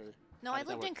Cruces, or? No, how I did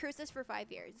that lived in work? Cruces for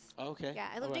 5 years. Okay. Yeah,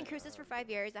 I lived in alright. Cruces for 5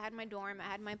 years. I had my dorm, I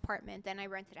had my apartment, then I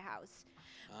rented a house.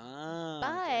 Ah,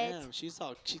 But- damn, she's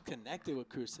connected with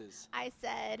Cruces. I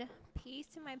said peace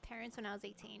to my parents when I was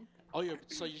 18. Oh,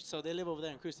 so they live over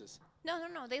there in Cruces. No,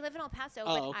 they live in El Paso,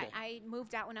 Oh, but okay. I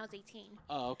moved out when I was 18.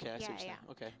 Oh, okay, I see Yeah, what you're saying.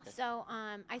 yeah. Okay. So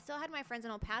I still had my friends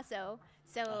in El Paso.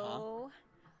 So Uh-huh.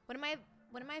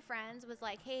 one of my friends was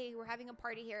like, "Hey, we're having a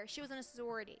party here." She was in a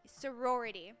sorority.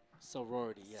 Sorority,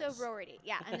 yes. Sorority,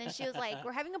 yeah. And then she was like,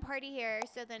 "We're having a party here."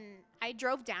 So then I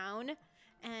drove down,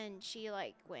 and she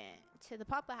like went to the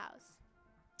Papa House.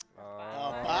 Oh,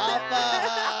 You know,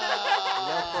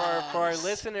 Papa! for our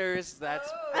listeners, that's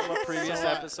from a previous So-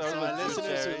 episode so with our Juice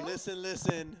listeners Jerry. who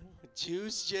listen.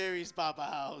 Juice Jerry's Papa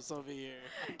House over here.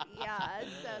 Yeah.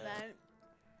 So then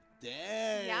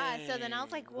Dang. Yeah, so then I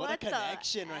was like, what a the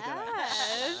connection right there.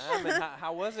 F? Damn, and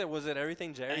how was it? Was it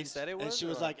everything Jerry said it was? And she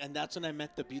was or- like, and that's when I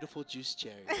met the beautiful Juice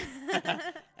Cherry.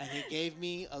 And he gave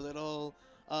me a little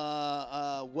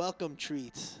welcome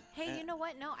treat. Hey, And- you know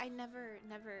what? No, I never.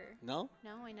 No?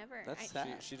 No, I never. That's I, sad.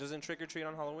 she doesn't trick or treat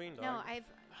on Halloween, dog. No, I've.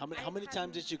 How many, I how many times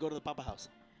haven't- did you go to the Papa House?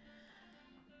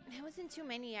 It wasn't too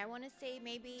many. I want to say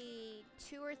maybe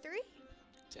 2 or 3.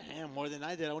 Damn, more than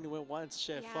I did. I only went once.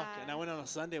 Shit, fuck. And I Yeah. went on a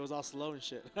Sunday. It was all slow and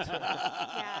shit.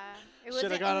 Yeah, it Should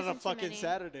wasn't. have gone on a it wasn't too fucking many.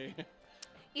 Saturday.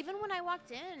 Even when I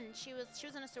walked in, she was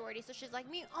in a sorority, so she's like,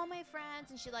 meet all my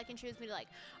friends, and she like introduced me to like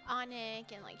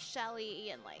Anik and like Shelly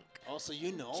and like Also,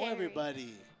 you know Jerry.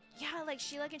 everybody. yeah, like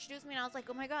she like introduced me, and I was like,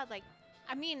 oh my god, like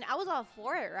I mean, I was all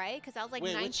for it, right? Because I was like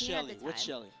Wait, 19 which Shelly? at the time. Which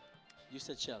Shelly? You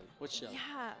said Shelly. Which Shelly?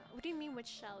 Yeah. What do you mean which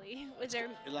Shelly? Was there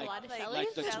Like- a lot of like- Shellys?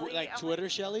 Like the Shelly, like I'm Twitter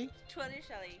Shelly? Twitter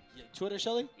Shelly. Yeah, Twitter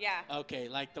Shelly? Yeah. Okay,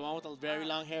 like the one with the very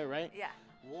long hair, right? Yeah.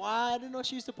 Why? I didn't know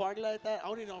she used to party like that. I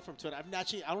only know her from Twitter. I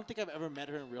don't think I've ever met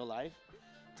her in real life.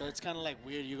 So it's kind of like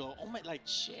weird. You go, oh my, like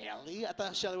Shelly? I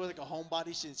thought Shelly was like a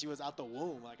homebody since she was out the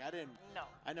womb. Like No.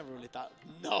 I never really thought.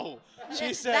 No,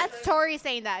 she said. That's Tori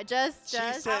saying that. Just She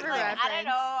just said for that. reference. I don't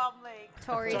know. I'm like.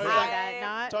 Tori Tori's said like- that,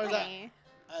 not Tori's like- me.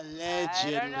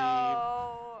 Allegedly. I don't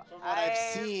know. From what I've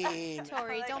seen.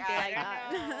 Tori, don't be I like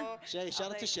don't that. know. Shelly, shout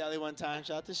out to like- Shelly one time.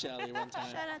 Shout out to Shelly one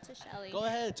time. Shout out to Shelly. Go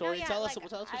ahead, Tori. yeah, tell us like,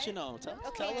 what you know. Tell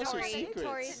Okay, us your Tori, secrets.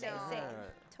 Tori, To say, know. say.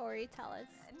 Tori, tell us.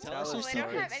 Tell us No, your I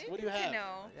don't have secrets. What do you anything have?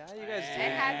 to know. Yeah, you guys I do. I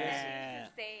have you guys- nothing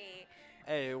to say.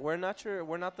 Hey, we're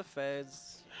not the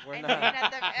feds. We're I not. mean,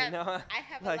 at the- you know, I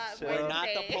have like, a lot chill. more We're to not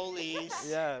say. the police.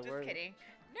 Yeah, Just we're kidding.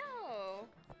 No.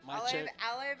 My all chick.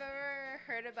 I've ever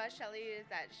heard about Shelly is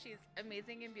that she's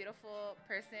amazing and beautiful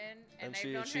person, and I've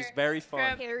known she's her very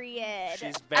fun. from- Period.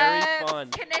 She's very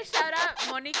fun. Can I shout out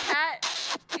Monicat?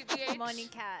 TBH.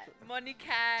 Monicat.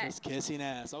 Monicat. Just kissing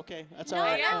ass. Okay, that's No, all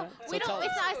right. yeah. no, all right. we So don't. tell It's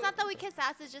us. not. It's not that we kiss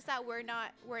ass. It's just that we're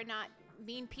not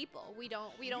mean people. We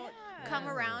don't come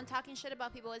Yeah. around talking shit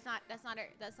about people. It's not. That's not our.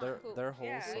 That's not who. They're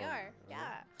Yeah. wholesome. We are. Yeah.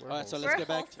 We're All right, so wholesome. let's We're get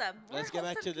back. wholesome. Let's We're get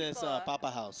back to wholesome this people. Papa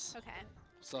House. Okay.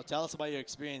 So tell us about your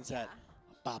experience at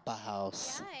Papa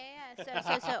House.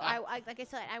 Yeah. So I like I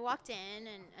said, I walked in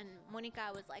and Monica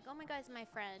was like, oh my God, it's my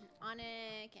friend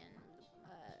Anik and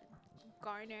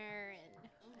Garner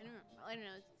and I don't know,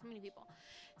 so many people.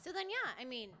 So then I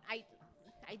mean I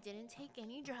didn't take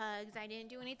any drugs. I didn't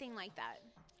do anything like that.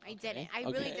 I didn't. I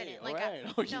really didn't. Like All right.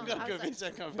 Oh, you no, got I was convinced.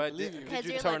 I can't But believe did, you. Because did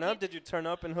you you're turn up? looking- Did you turn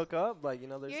up and hook up? Like, you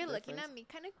know, there's you're a looking difference. at me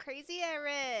kind of crazy,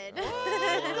 Aaron.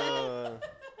 Oh.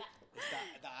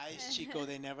 The eyes, Chico,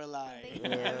 they never lie. They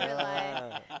never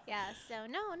lie. Yeah. Yeah, so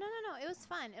no. It was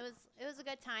fun. It was a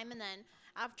good time, and then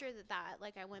after that,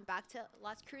 like I went back to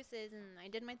Las Cruces and I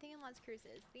did my thing in Las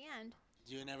Cruces. The end.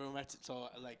 You never went to, so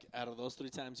like out of those 3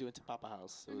 times you went to Papa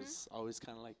House, Mm-hmm. it was always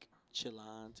kind of like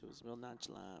chillant. It was real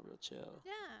nonchalant, real chill.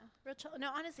 Yeah, real chill. No,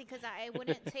 honestly, because I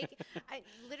wouldn't take. I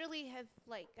literally have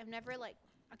like I've never like.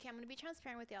 Okay, I'm gonna be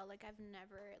transparent with y'all. Like I've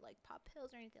never like popped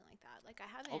pills or anything like that. Like I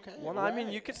haven't. Okay. Well, no, I mean,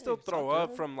 you Right. could Hey, still it's throw all up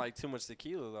good. from like too much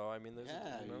tequila, though. I mean, there's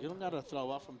Yeah, you know. you don't gotta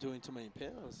throw up from doing too many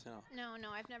pills. You know. No,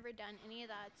 I've never done any of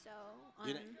that. So.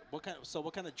 You know,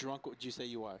 what kind of drunk would you say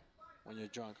you are when you're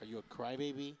drunk? Are you a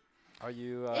crybaby? Are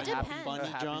you It happy, depends. Bunny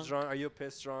happy drunk? Are you a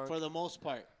piss drunk? For the most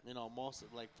part, you know,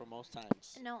 for most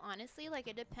times. No, honestly, like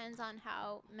it depends on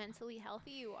how mentally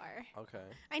healthy you are. Okay.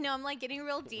 I know I'm like getting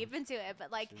real deep into it,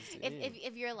 but like Juicy.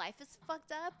 if your life is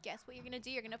fucked up, guess what you're gonna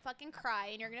do? You're gonna fucking cry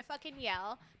and you're gonna fucking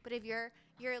yell. But if your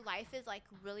life is like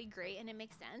really great and it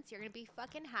makes sense, you're gonna be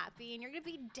fucking happy and you're gonna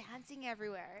be dancing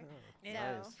everywhere. And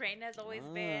Nice. Rain has always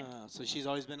been. So she's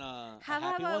always been a How have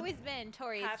happy I one? always been,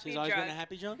 Tori? Happy She's always been a drunk.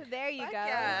 happy drunk? There you Fuck go.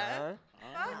 yeah.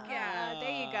 Uh-huh. Fuck yeah.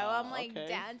 There you go. I'm like okay.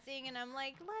 dancing and I'm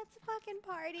like, let's fucking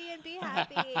party and be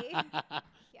happy.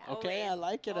 Yeah. Okay, I Always,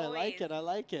 like it. I like it. always. I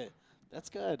like it. That's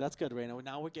good. That's good, Raina.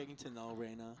 Now we're getting to know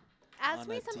Raina. Ask on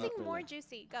me a something deeper more level.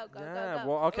 juicy. Go, go, Yeah. go, go.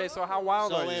 Well, okay. So how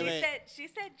wild So are wait, you? wait. She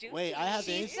said juicy. Wait, I have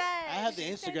She the said- I have the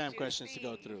she said Instagram questions to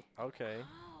go juicy. through. Okay.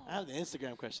 I have the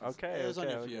Instagram questions. Okay, There's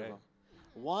only a okay, few of okay. them.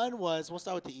 One was, we'll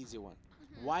start with the easy one.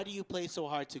 Mm-hmm. Why do you play so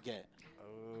hard to get?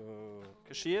 Oh,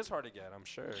 cause she is hard to get, I'm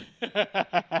sure.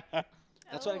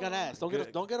 That's what I gotta Oh. ask.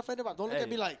 Don't get offended about. Don't look at Hey.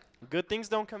 me like, Good things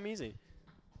don't come easy.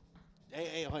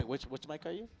 hey, wait, which mic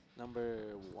are you? Number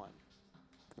 1.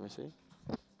 Let me see.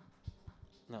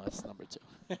 No, it's number 2.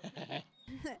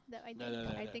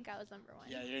 I think I was number one.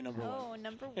 Yeah, you're number 1. Oh,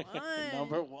 number one.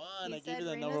 Number 1. You I gave said you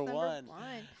the Reina's number 1.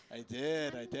 one. I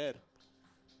did.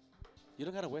 You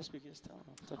don't gotta whisper. Just tell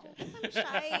him. It's okay. I'm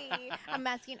shy.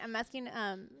 I'm asking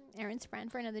Aaron's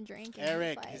friend for another drink. and he's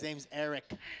Eric. like, His name's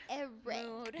Eric. Eric.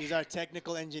 Mood. He's our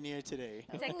technical engineer today.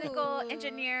 Technical Ooh.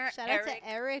 engineer Shout Eric. out to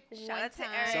Eric. Shout one out to time.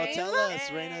 Eric. So tell us,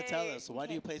 Raina, tell Hey. us, why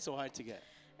do you play so hard to get?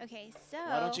 Okay, so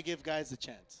Why don't you give guys a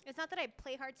chance? it's not that I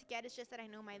play hard to get. It's just that I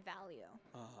know my value.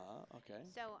 Okay.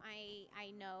 So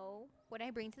I know what I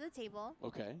bring to the table,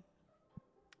 Okay.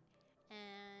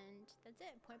 and that's it.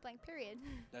 Point blank. Period.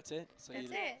 That's it. So That's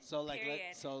you, it. So like, Period.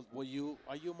 so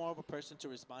are you more of a person to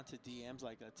respond to DMs?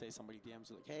 Like, let's say somebody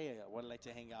DMs you like, hey, I would like to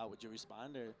hang out. Would you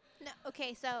respond or? No.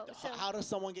 Okay. So How does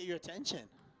someone get your attention?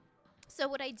 so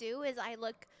what I do is I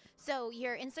look. So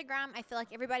your Instagram, I feel like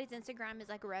everybody's Instagram is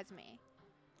like a resume.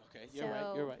 Okay, you're right.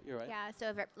 You're So, right. You're right. Yeah.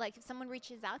 So if someone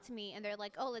reaches out to me and they're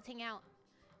like, oh, let's hang out,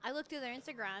 I look through their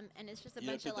Instagram and it's just a You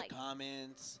look bunch at of the like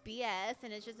comments. BS,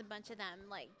 and it's just a bunch of them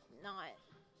like not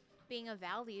being of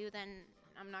value. Then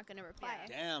I'm not gonna reply.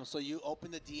 Yeah. Damn. So you open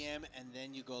the DM and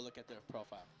then you go look at their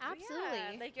profile. Absolutely.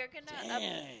 Yeah, like you're gonna.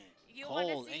 Dang. you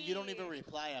wanna Cold. And you don't even see-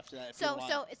 reply after that. If So you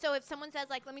want. so if someone says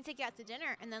like, let me take you out to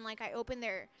dinner, and then like I open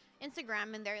their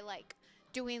Instagram and they're like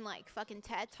doing like fucking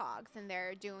TED Talks, and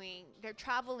they're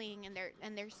traveling,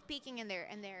 and they're speaking, and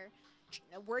they're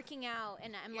working out,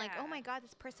 and I'm like, oh Yeah. my god,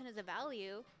 this person is a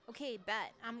value. Okay,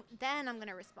 bet. I'm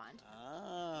gonna respond.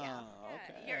 Ah. Yeah.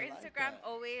 Okay. Your I like Instagram that.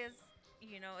 always,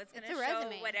 it's gonna It's a show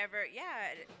resume.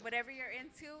 whatever you're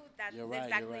into. That's You're right.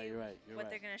 exactly You're right. You're what right.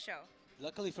 they're gonna show.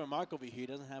 Luckily for Mark over here, he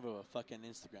doesn't have a fucking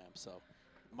Instagram, so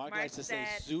Mark Mark likes to say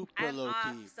said, super I'm low off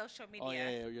key. social media. Oh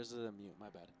yeah, yours is a mute. My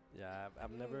bad. Yeah,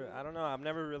 I've never, I don't know, I've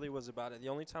never really was about it. The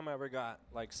only time I ever got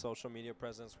like social media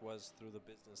presence was through the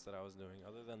business that I was doing.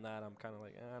 Other than that, I'm kind of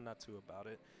like, I'm not too about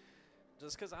it.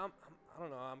 Just because I don't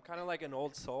know, I'm kind of like an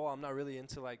old soul. I'm not really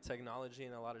into like technology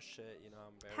and a lot of shit,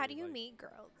 I'm very, How do you like, meet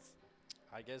girls?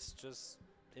 I guess just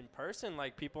in person,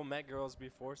 like people met girls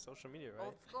before social media, right?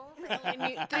 Old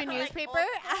school. Through newspaper?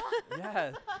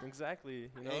 Yeah, exactly.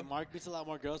 Hey, Mark meets a lot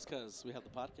more girls because we have the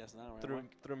podcast now, right? through Mark?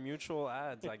 through mutual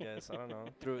ads, I guess. I don't know.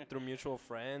 Through mutual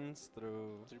friends,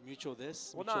 through mutual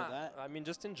this, well, mutual not. that. I mean,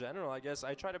 just in general, I guess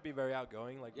I try to be very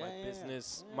outgoing. Like Yeah, my yeah, yeah.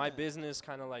 business, Yeah. my business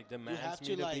kind of like You demands have me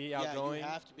to to like, be outgoing. you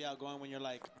have to be outgoing when you're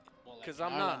like, well, like Because in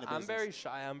I'm our not. line of I'm business. very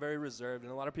shy. I'm very reserved,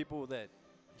 and a lot of people that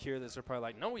hear this are probably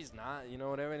like, "No, he's not." You know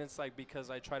whatever. And it's like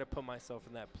because I try to put myself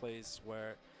in that place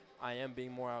where I am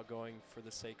being more outgoing for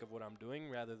the sake of what I'm doing,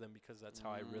 rather than because that's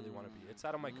how I really want to be. It's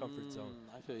out of my comfort zone.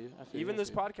 I feel you. I feel Even you. this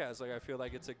podcast, like I feel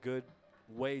like it's a good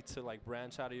way to like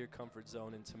branch out of your comfort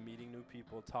zone into meeting new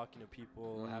people, talking to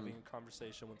people, having a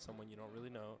conversation with someone you don't really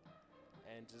know,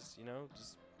 and just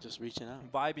just reaching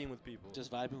out, vibing with people.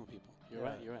 just vibing with people. You're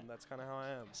right. You're right. And that's kind of how I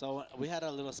am. So we had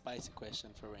a little spicy question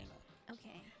for Reina.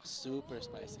 Okay. Super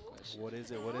spicy question. What is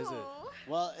it? What is it?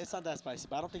 Well, it's not that spicy,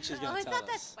 but I don't think she's Oh, gonna it's tell not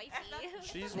that us.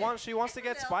 spicy. She wants to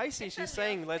get It's a little- spicy. it's a She's little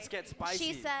saying, "Let's get spicy."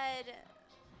 spicy." She said,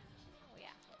 oh yeah.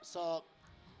 So,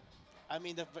 I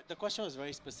mean, the question was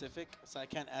very specific, so I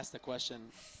can't ask the question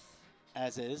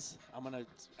as is. I'm gonna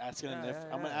ask it in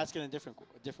I'm gonna ask it in a different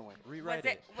way. Rewrite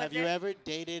Was it. Was Have you it- ever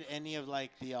dated any of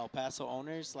like the El Paso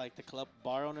owners, like the club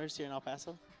bar owners here in El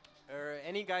Paso? Or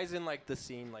any guys in like the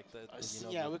scene, like the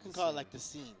Yeah, we can call it scene. like the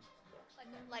scene.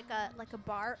 Like a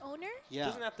bar owner? Yeah. It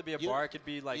doesn't have to be a You- bar. It could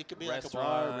be like could be like a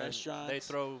restaurant. bar, restaurants. They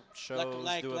throw shows,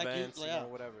 like do you- events, yeah.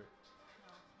 whatever.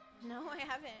 No, I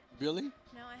haven't. Really?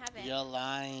 No, I haven't. You're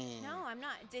lying. No, I'm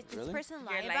not. Did this Really? person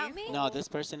lie You're about lying. me? No, this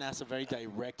person asked a very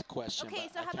direct question. Okay,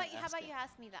 but so I how about can't how ask about it. you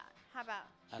ask me that? How about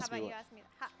Ask me you what? ask me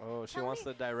that? Oh, she Tell wants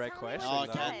me- the direct tell me question. No, what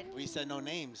though. you can't. said. We said no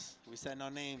names. We said no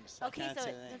names. I Okay, can't so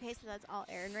say names. that's all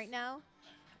Aaron right now.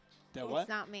 That It's what?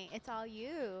 not me. It's all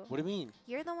you. What do you mean?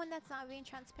 You're the one that's not being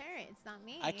transparent. It's not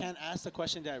me. I can't ask the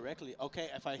question directly. Okay,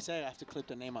 if I say I have to clip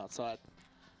the name out. So at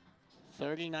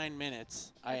 39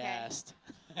 minutes, I Okay. asked.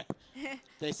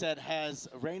 They said, "Has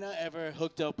Reina ever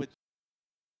hooked up with?"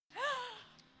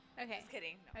 Okay. Just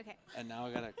kidding. No. Okay. And now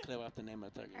I gotta clip out the name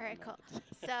of 39 All right, cool.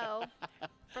 minutes. So,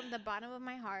 from the bottom of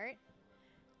my heart,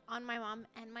 on my mom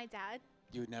and my dad,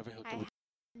 You never hooked I up with.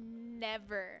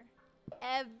 never,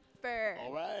 ever.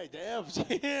 All right, damn,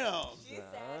 damn. She said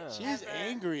Ah. She's ever.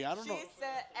 angry. I don't know. She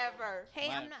said ever. Hey,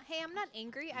 My- I'm not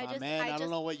angry. My I just, man, I just,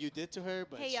 don't know what you did to her,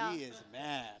 but Hey, she y'all. is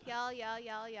mad. y'all.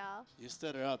 You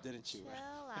stood her up, didn't you?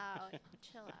 Chill out.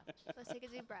 Chill out. Let's take a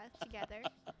deep breath together.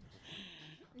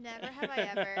 Never have I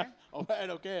ever. All right,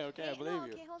 okay, I Hey, believe no,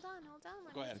 you. okay, hold on.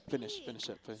 Let Go me ahead, speak. finish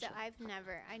up. So I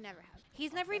never have.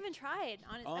 He's never even tried,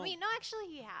 honestly. Oh. I mean, no, actually,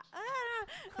 he has.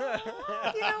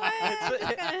 You know what? I'm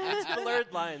just gonna- It's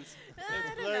blurred lines. I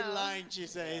It's don't blurred know. line, she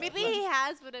said. Maybe he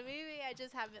has, but maybe I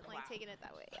just haven't like taken it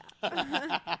that way.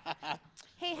 Yeah.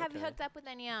 Hey, have you Okay. hooked up with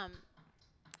any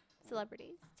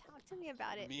Celebrities. Talk to me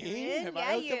about it. Me? Erin. Have Yeah,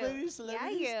 I hooked you. up with any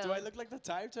celebrities? Yeah, you. Do I look like the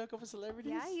type to hook up with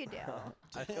celebrities? Yeah, you do.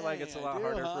 I feel like it's a Dang, lot I do,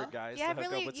 harder huh? for guys You have to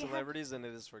hook really- up with you have- celebrities than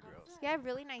it is for girls. You have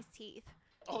really nice teeth.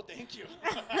 Oh, thank you.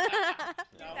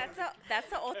 That's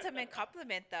the ultimate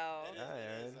compliment, though. Yeah,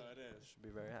 Aaron. So it is. Should be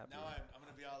very happy. Now I'm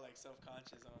gonna be all like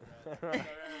self-conscious.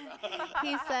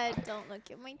 He said, "Don't look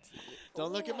at my teeth."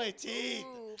 Don't look at my teeth.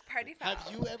 Ooh, party foul.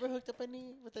 Have you ever hooked up with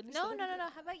any No. celebrity?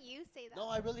 How about you say that? No,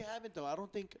 I really haven't though. I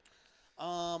don't think.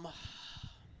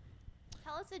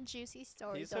 Tell us a juicy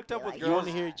story. He's Don't hooked be up with like, You want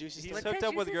girls. to hear a juicy He's story? What's hooked that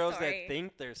up with juicy girls story? that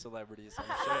think they're celebrities. I'm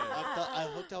sure. I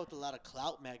hooked up with a lot of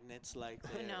clout magnets, like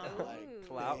they're, No. like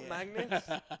Clout they- magnets?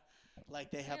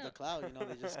 Like they have the clout, you know.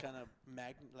 They just kind of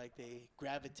like they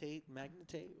gravitate,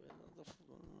 magnetate.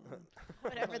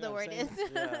 Whatever You the know what word I'm is. saying?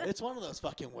 Yeah. It's one of those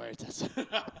fucking words.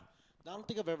 I don't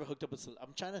think I've ever hooked up with.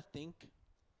 I'm trying to think.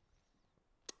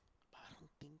 I don't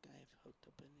think I've hooked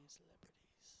up with any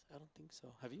celebrities. I don't think so.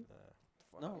 Have you?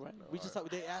 Fuck, No, right? no, We just I- thought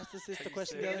they asked us this Are the you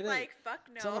question the serious? other He's day. like, fuck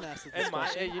no. Someone asked us this And my,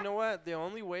 question. hey, you know what? The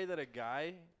only way that a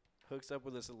guy hooks up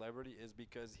with a celebrity is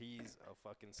because he's a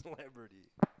fucking celebrity,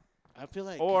 I feel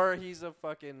like or he's a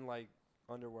fucking like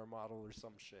underwear model or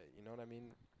some shit. You know what I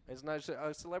mean? It's not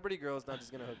a celebrity girl is not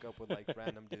just gonna hook up with like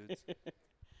random dudes.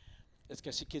 it's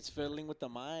because she keeps fiddling with the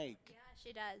mic. Yeah,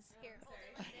 she does. Here, hold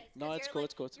it like this. No, 'Cause it's you're cool. like-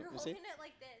 It's cool. It's You're cool. Let me see. holding it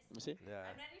like this. Let me see. Yeah.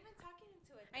 I'm not even talking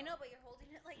into it. I know, but you're holding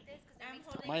it like this because I'm makes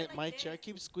holding My it like my this. chair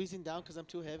keeps squeezing down because I'm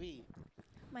too heavy.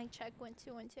 my check went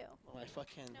 2 and 2. My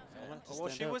fucking. No. I want to Well,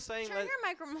 stand she up. was saying Turn that your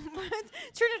microphone.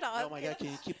 Turn it off. Oh my god! Can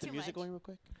you keep the Too music much. going real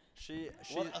quick? she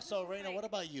So Raina, what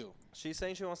about you? she's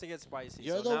saying she wants to get spicy.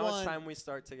 You're so the now one- it's time we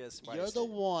start to get spicy. You're the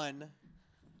one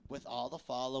with all the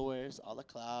followers, all the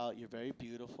clout. You're very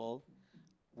beautiful.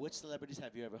 Which celebrities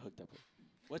have you ever hooked up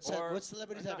with? Or- What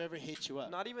celebrities have not- ever hit you up?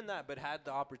 Not even that, but had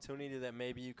the opportunity that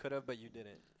maybe you could have, but you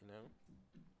didn't. You know.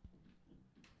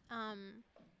 I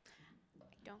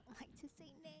don't like to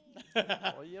say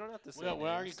names. Well, you don't have to say. We're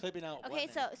already names. clipping out. Okay,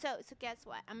 what so name? guess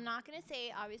what? I'm not gonna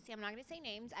say. Obviously, I'm not gonna say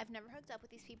names. I've never hooked up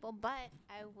with these people, but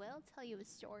I will tell you a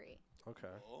story. Okay.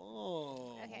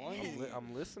 Oh. Okay. horny.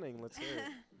 I'm listening. Let's hear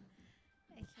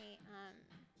it. Okay.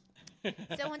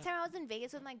 So one time I was in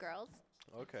Vegas with my girls,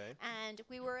 Okay. and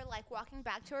we were like walking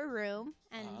back to our room,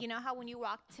 and Uh-huh. you know how when you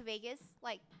walk to Vegas,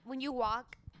 like when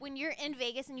you're in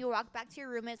Vegas and you walk back to your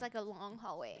room, it's like a long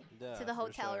hallway Yeah, to the for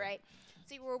hotel, sure. right?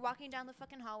 So we were walking down the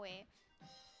fucking hallway,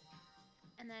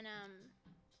 and then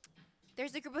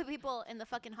there's a group of people in the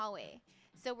fucking hallway.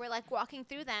 So we're like walking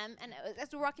through them, and as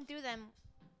we're walking through them,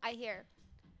 I hear,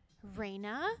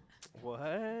 Raina?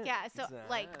 What? Yeah, so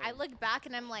like I Damn. look back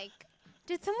and I'm like,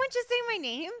 did someone just say my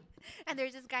name? And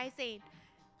there's this guy saying,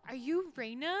 are you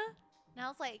Raina? And I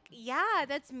was like, yeah,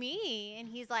 that's me. And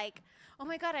he's like, oh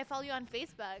my God, I follow you on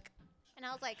Facebook. And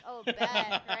I was like, oh,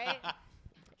 bet, right?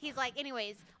 He's like,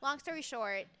 anyways, long story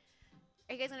short,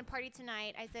 are you guys going to party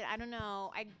tonight? I said, I don't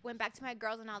know. I went back to my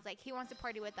girls and I was like, he wants to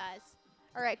party with us.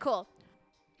 All right, cool.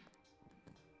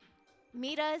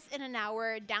 Meet us in an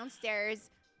hour downstairs.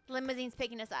 Limousine's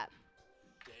picking us up.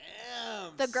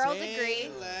 Damn. The girls say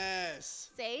agree. Less.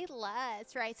 Say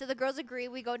less, right? So the girls agree.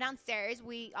 We go downstairs.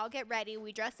 We all get ready.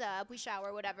 We dress up. We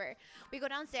shower, whatever. We go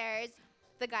downstairs.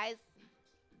 The guys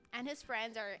and his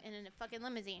friends are in a fucking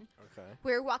limousine. Okay.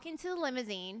 We're walking to the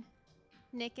limousine.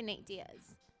 Nick and Nate Diaz.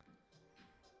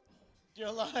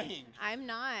 You're lying. I'm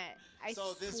not. I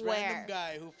So this swear. random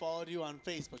guy who followed you on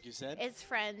Facebook, you said, It's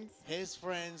friends. his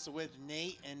friends with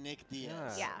Nate and Nick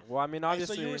Diaz. Yeah. Well, I mean, And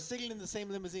obviously. so you were sitting in the same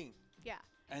limousine. Yeah.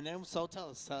 And then, so tell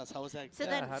us, how was that? So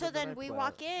Yeah, how then did the night we play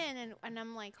walk in and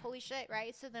I'm like, holy shit,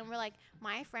 right? So then we're like,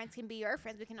 my friends can be your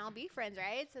friends. We can all be friends,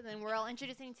 right? So then we're all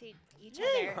introducing to each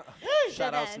other. Shout So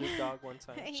out then- Snoop Dogg one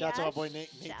time. Shout out to Yeah, our boy Nate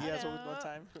shout Diaz out. one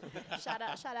time.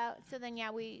 Shout out. So then, yeah,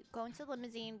 we go into the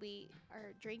limousine. We are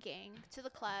drinking to the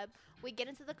club. We get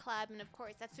into the club, and of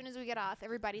course, as soon as we get off,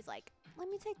 everybody's like, let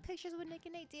me take pictures with Nick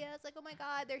and Nate Diaz. Like, oh my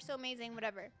God, they're so amazing,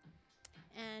 whatever.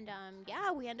 And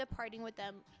yeah, we end up partying with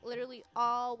them literally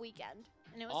all weekend.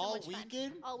 And it was so All much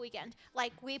weekend? fun. All weekend.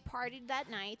 Like, we partied that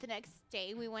night. The next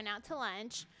day, we went out to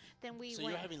lunch. Then we So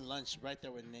went. you're having lunch right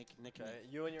there with Nick and Okay.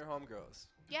 Nate. You and your homegirls.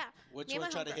 yeah. Which Me and one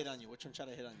my tried to hit homegirls. on you? Which one tried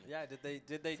to hit on you? Yeah. Did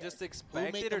they So- just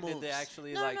expect made it, the or did they moves?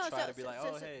 actually No, like no, try so- to be so- like,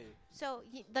 so- oh so- hey? So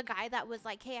the guy that was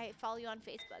like, "Hey, I follow you on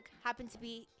Facebook," happened to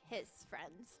be his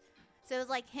friends. So it was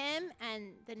like him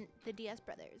and the Diaz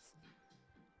brothers.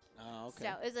 Oh, okay. So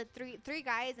it was a three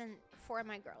guys and 4 of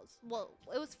my girls. Well,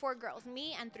 it was 4 girls,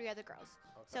 me and 3 other girls.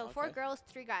 So 4 Okay. girls,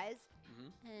 3 guys,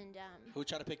 Mhm. and Who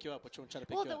tried to pick you up? Which one tried to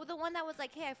pick well, you up? the one that was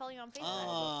like, hey, I follow you on Facebook.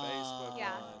 Oh, Facebook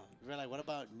Yeah. We're like, what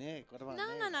about Nick? What about No,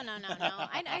 Nick? no, no, no, no, no.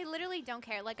 I literally don't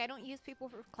care. Like, I don't use people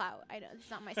for clout. It's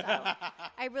not my style.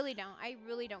 I really don't. I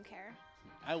really don't care.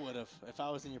 I would have if I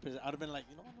was in your position. I'd have been like,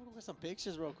 you know what? Look at some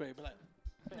pictures real quick. But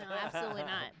like, No, absolutely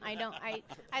not.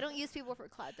 I don't use people for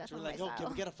clout. That's so we're not like, my yo, style.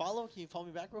 can we get a follow? Can you follow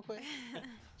me back real quick?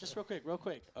 Just real quick, real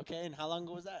quick. Okay. And how long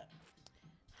ago was that?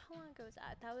 How long ago was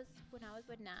that? That was when I was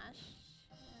with Nash.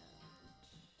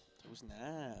 Who's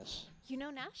Nash? You know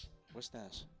Nash? What's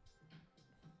Nash?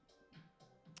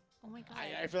 Oh my god.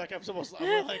 I feel like I'm supposed to.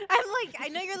 I'm like, I'm like, I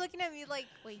know you're looking at me like,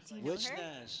 wait, do you know which her?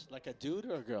 Nash? Like a dude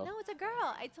or a girl? No, it's a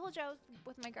girl. I told you I was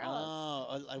with my girls.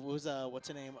 Oh, I was what's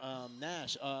her name?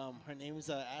 Nash. Her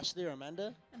name's Ashley or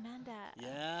Amanda. Amanda. Yeah.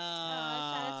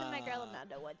 Oh, shout out to my girl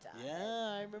Amanda one time.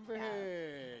 Yeah, I remember Yeah.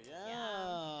 her.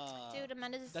 Yeah. Dude,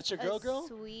 Amanda's That's your a girl?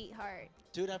 sweetheart.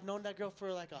 Dude, I've known that girl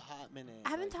for like a hot minute. I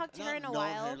haven't Like, talked to not her in a known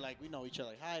while. Her, like we know each other.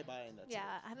 Like hi, bye, and that's Yeah,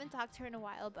 I haven't talked to her in a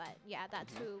while, but yeah,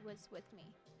 that's Mm-hmm. who was with me.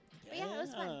 But yeah, it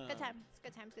was fun. Good times.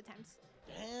 Good times. Good times.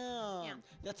 Damn. Yeah.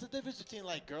 That's the difference between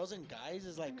like girls and guys.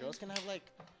 Is like girls can have like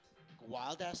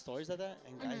wild ass stories like that,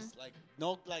 and guys like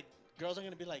no like girls are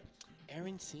gonna be like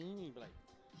Aaron Cini, be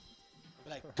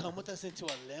like come with us into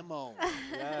a limo with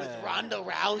Yeah. Ronda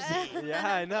Rousey.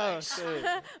 Yeah, I know. Shit.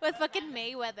 With fucking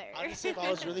Mayweather. Honestly, if I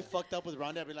was really fucked up with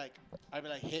Ronda, I'd be like,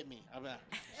 hit me. I'd be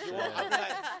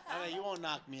like, you won't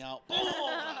knock me out. Boom!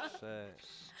 Shit.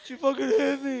 She fucking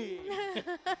hit me. If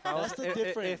I was- That's the if-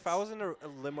 difference. If I was in a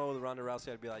limo with Ronda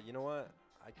Rousey, I'd be like, you know what?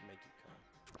 I can make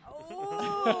you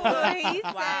Oh, he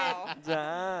said. Wow. come.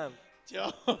 Damn.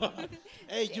 Yo.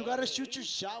 Hey, you gotta shoot your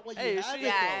shot while you Hey, have she, it,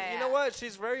 Yeah. you know what?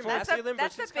 She's very That's a- masculine,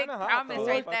 that's but a she's big kind of hot. promise though.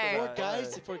 right Fuck with there. For that,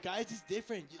 guys, yeah. for guys, it's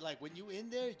different. Like when you in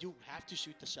there, you have to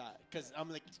shoot the shot. Cause I'm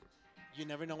like, you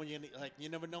never know when you're gonna, like, you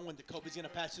never know when the Kobe's gonna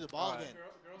pass you the ball Alright.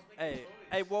 again.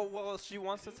 Hey, well, she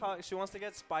wants to talk. She wants to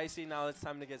get spicy. Now it's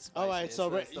time to get spicy. Alright, It's so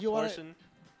the- Ra- it's the you wanna- portion.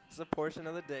 It's the portion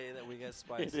of the day that we get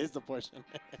spicy. It is the portion.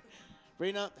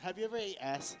 Reina, have you ever ate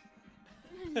ass?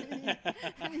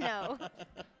 No.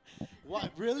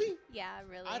 What? Really? Yeah,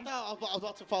 really. I thought I was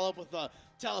about to follow up with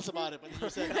tell us about it, but you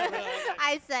said no.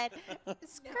 I said,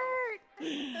 skirt.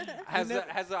 Has never-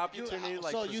 the opportunity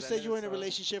like? so you said you were in a presented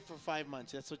relationship for 5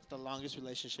 months. That's what the longest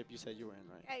relationship you said you were in,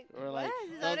 right? I- Or like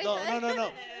what? Is that no, what I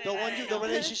no, said? no. The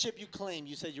relationship you claimed,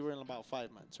 you said you were in about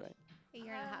 5 months, right? A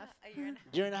year and a half. A year and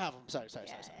a Year and a half. I'm sorry. Yeah,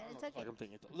 it's I don't know okay. what the fuck I'm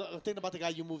thinking. Look, I'm thinking about the guy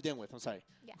you moved in with. I'm sorry.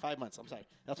 Yeah. 5 months. I'm sorry.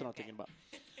 That's what I'm Okay. thinking about.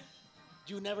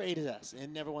 You never ate his ass,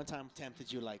 and never one time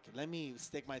tempted you like, let me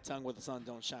stick my tongue where the sun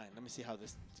don't shine. Let me see how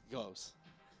this goes.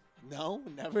 No,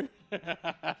 never.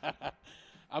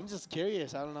 I'm just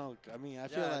curious. I don't know. I mean, I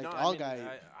feel like all guys.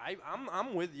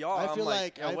 I'm with y'all. I I'm feel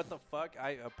like yeah, I've- what the fuck?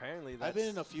 Apparently that's. I've been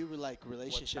in a few like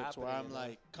relationships where I'm happening, you know?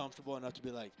 like comfortable enough to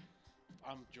be like,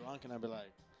 I'm drunk, and I'd be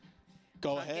like,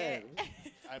 go Fuck ahead. it.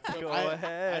 I put, Go I,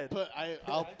 ahead.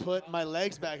 I'll put my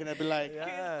legs back, and I'd be like,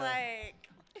 Yeah. He's like,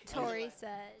 Tori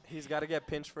said. He's got to get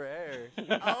pinched for air.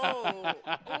 oh,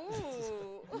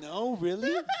 ooh. no,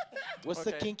 really? What's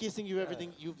the Okay. kinkiest thing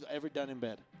you've ever done in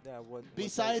bed? Yeah. What?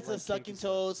 Besides the what sucking kinky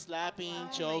stuff? toes, slapping, Oh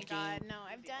choking, my God, no,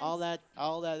 I've done.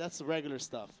 all that. That's the regular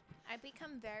stuff. I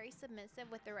become very submissive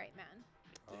with the right man.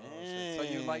 Oh, shit. So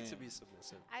you like to Dang. be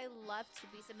submissive. I love to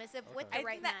be submissive with Okay. the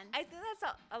right that, man. I think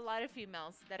that's a lot of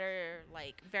females that are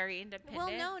like very independent. Well,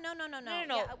 no. no,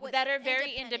 Yeah, with- that are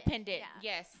very independent. Yeah.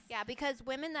 Yes. Yeah, because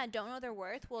women that don't know their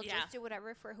worth will Yeah. just do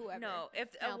whatever for whoever. No, if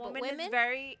No, a but woman women- is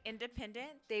very independent,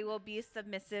 they will be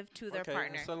submissive to their Okay,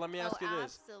 partner. so let me Oh, ask you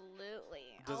this: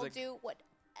 absolutely. Does I'll it- do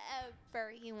whatever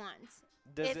he wants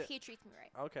Does if it? he treats me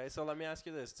right. Okay, so let me ask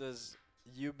you this: does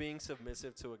you being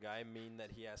submissive to a guy mean that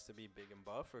he has to be big and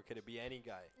buff, or could it be any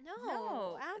guy?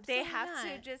 No, absolutely they have not.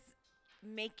 to just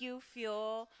make you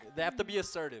feel. They have to be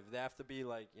assertive. They have to be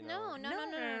like, you know. No.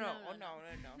 Oh, no.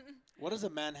 What does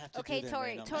a man have to Okay, do then, Tori.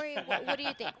 Reina? Tori, what do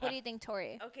you think? What do you think,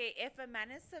 Tori? Okay, if a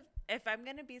man is if I'm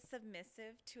gonna be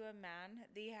submissive to a man,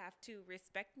 they have to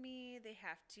respect me. They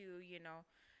have to,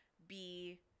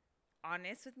 be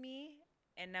honest with me,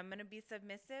 and I'm gonna be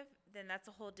submissive. Then that's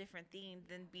a whole different thing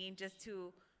than being just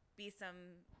to be some,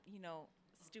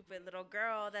 stupid little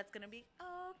girl that's gonna be,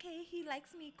 oh, okay, he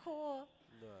likes me, cool.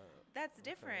 That's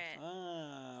different.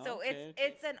 Ah, So okay.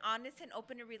 it's an honest and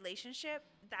open relationship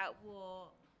that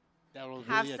will that will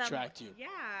have really some attract you. Yeah.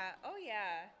 Oh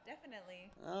yeah, definitely.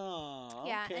 Oh,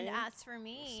 Yeah, okay. and as for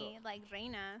me, like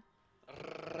Reina,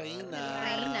 Reina.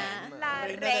 Reina. La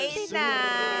Reina del Sur.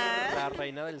 reina. La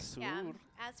reina del sur. Yeah.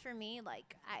 As for me,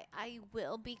 like I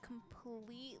will be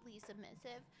completely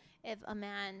submissive if a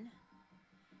man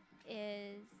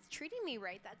is treating me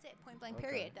right. That's it. Point blank. Okay.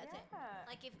 Period. That's it.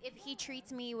 Like if he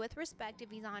treats me with respect, if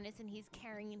he's honest and he's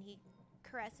caring and he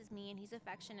caresses me and he's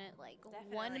affectionate, like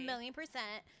Definitely. 1,000,000%.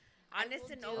 Honest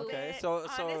will and do- open. Okay, so-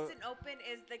 honest and open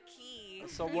is the key.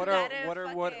 So You what are gotta what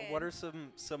are fucking-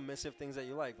 some submissive things that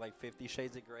you like 50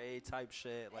 Shades of Grey type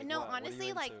shit? Like no, what? What are you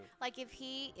honestly, like into?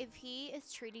 if he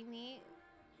is treating me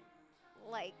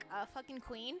like a fucking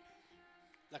queen,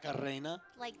 Like a reina.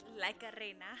 like like a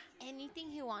reina?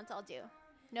 anything he wants, I'll do.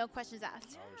 No questions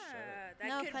asked. Oh, shit. That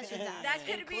No could, questions asked. That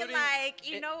could be Including- like,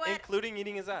 you know what? Including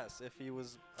eating his ass if he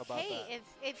was about Hey,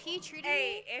 that. if he treated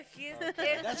Hey, me, if he's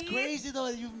Okay. if That's he's, crazy though.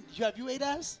 You ate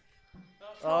ass?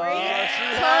 Tori,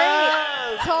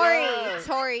 yes, Tori, yes.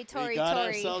 Tori, Tori, got Tori,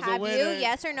 ourselves a have you? winner.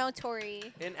 Yes or no,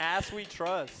 Tori? In ass we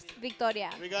trust.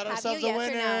 Victoria. We got have ourselves you, a yes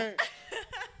or no? winner.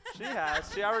 She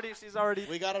has. She's already.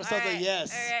 We got ourselves a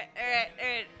yes. All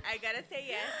right. I gotta say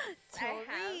yes. I have.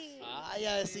 Tori. Ah,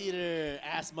 yes, eater.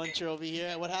 Ass muncher over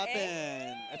here. What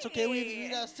happened? It's okay. We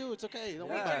eat ass too. It's okay. Don't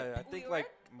worry about it. Yeah, I think like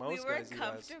most we were guys eat ass.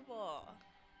 comfortable.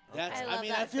 That's. I I, love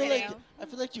mean, that I feel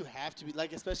for like you. you have to be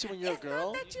like, especially when you're a It's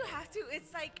girl. not that you have to.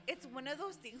 It's like it's one of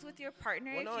those things with your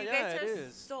partner. Well, if no, you yeah, guys it are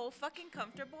is. so fucking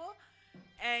comfortable,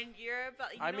 and you're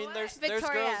about. You I know mean, what? there's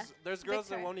Victoria. girls that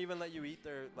Victoria. won't even let you eat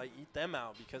eat them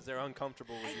out because they're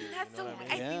uncomfortable I with you. think that's You so. know what I I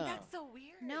mean? Yeah. think that's so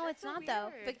weird. No, That's it's so not though.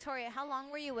 weird. Victoria, how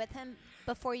long were you with him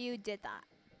before you did that?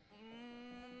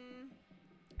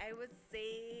 I would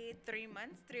say 3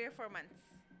 months, 3 or 4 months.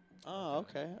 Oh,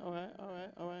 okay. All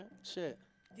right. Shit.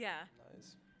 Yeah.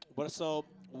 Nice.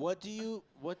 What do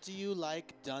you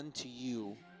like done to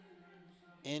you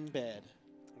in bed?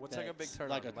 What's like a big That's turn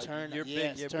like on? a turn- Your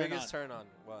yes, your turn biggest on. turn on.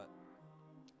 What?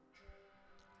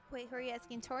 Wait, who are you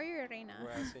asking, Tori or Reina?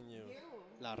 We're asking you.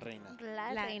 La reina.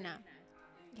 La La Reina.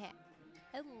 Okay.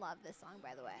 I love this song,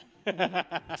 by the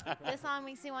way. This song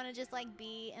makes me want to just like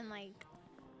be in like,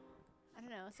 I don't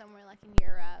know, somewhere like in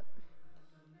Europe.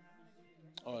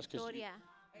 Oh, it's because. Victoria.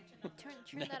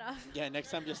 Turn that off. Yeah,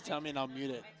 next time just tell me and I'll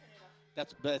mute it.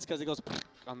 But it's because it goes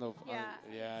on the. Yeah.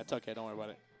 Yeah, it's okay. Don't worry about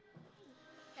it.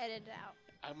 Edit it out.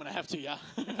 I'm gonna have to, yeah.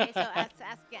 Okay, so ask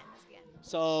again.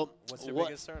 So What's your what-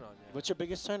 biggest turn on? Yeah. What's your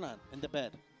biggest turn on in the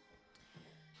bed?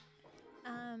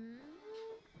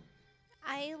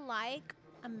 I like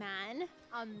a man,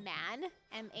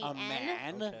 M-A-N, A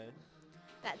man. Okay.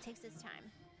 that takes his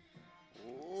time.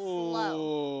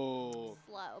 Ooh.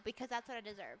 Slow, because that's what I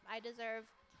deserve. I deserve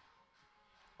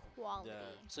quality. Yeah.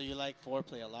 So you like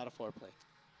foreplay, a lot of foreplay.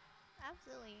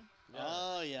 Absolutely. Yeah.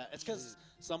 Oh yeah, it's because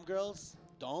some girls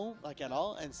don't like at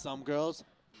all, and some girls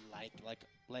like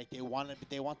they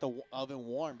want the oven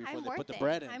warm before I'm they worth put the it.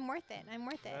 bread in. I'm worth it. I'm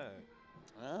worth it.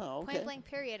 Yeah. Oh, okay. Point blank.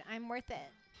 Period. I'm worth it.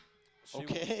 She-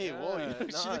 Okay, whoa, yeah,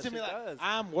 she no, looked at me she like, does.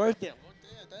 I'm worth it.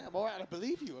 Well, damn, all right, I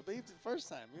believe you. I believed it the first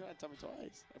time. You don't have to tell me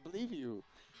twice. I believe you.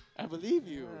 I believe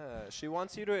you. Yeah, she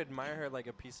wants you to admire her like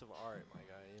a piece of art, my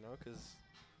guy. You know, because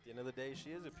at the end of the day, she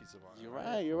is a piece of art. You're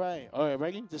right. You're right. All right,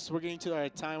 ready? We're getting to our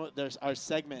time. There's our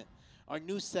segment, our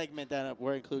new segment that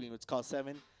we're including. It's called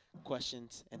 7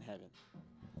 Questions in Heaven.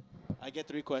 I get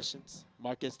 3 questions.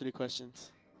 Mark gets 3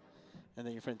 questions, and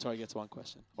then your friend Tori gets 1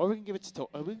 question. Or we can give it to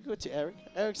we can give it to Eric.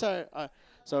 Eric, sorry.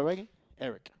 So ready?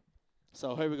 Eric.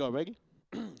 So here we go. Ready?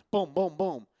 Boom, boom,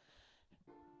 boom.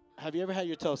 Have you ever had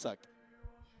your toe sucked?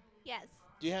 Yes.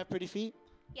 Do you have pretty feet?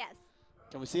 Yes.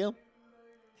 Can we see them?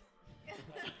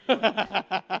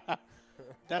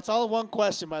 That's all 1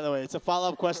 question, by the way. It's a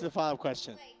follow-up question.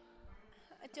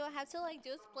 Do I have to like do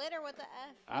a split or what the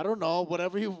f? I don't know.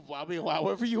 Whatever you, I mean,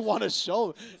 however you want to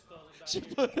show. She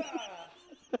put- No,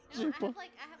 she I have put-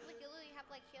 like you literally have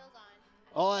like heels on.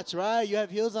 oh, that's right. You have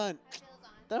heels on. I have heels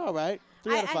on. They're all right.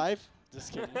 3 out of I- 5.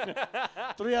 Just kidding.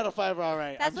 3 out of 5 are all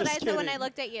right. That's I'm what I just said when I kidding.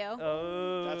 looked at you.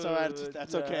 Oh, That's all right.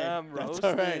 That's okay. damn, That's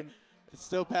all right. roasting. It's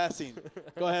still passing.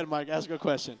 Go ahead, Mark. Ask your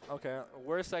question. Okay,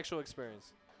 worst sexual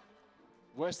experience.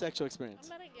 Worst sexual experience?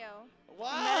 I'm mad at you.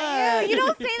 Why? You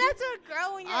don't say that to a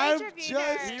girl when you're I'm interviewing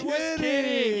just her. He was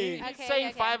kidding. He's Okay, saying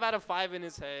okay. 5 out of 5 in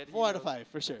his head. 4 out of 5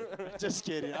 for sure. Just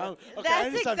kidding. Okay, I That's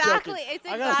need to stop exactly. joking. It's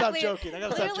I gotta stop exactly. joking. I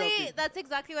gotta stop Literally, joking. that's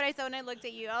exactly what I said when I looked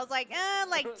at you. I was like,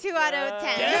 like 2 out of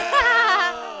 10.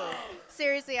 Damn.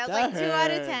 Seriously, I was That like 2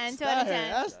 out of hurts. 10. 2 That out of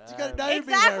 10. hurts. That's, you gotta, now you're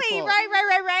being Exactly. hurtful.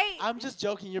 Right. I'm just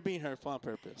joking. You're being hurtful on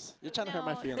purpose. You're trying to hurt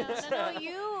my feelings. No,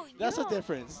 you. That's the don't.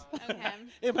 difference. Okay.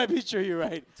 It might be true. You're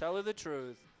right. Tell her the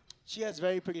truth. She has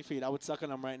very pretty feet. I would suck on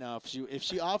them right now. If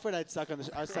she offered, I'd suck I'm the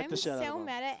shit out so of them.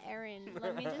 mad at Aaron.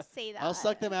 Let me just say that. I'll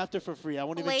suck them after for free. I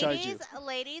won't even charge you.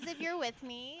 Ladies, if you're with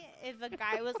me, if a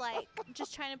guy was like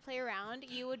just trying to play around,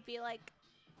 you would be like,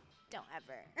 don't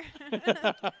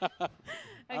ever.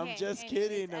 I'm Okay, just anyways.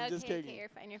 kidding. I'm just Okay, kidding. okay, you're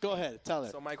fine, you're Go fine. ahead. Tell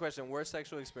her. So my question: worst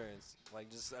sexual experience? Like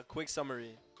just a quick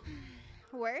summary.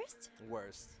 Worst?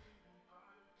 Worst.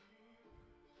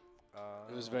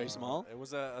 It was very small? It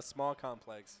was a small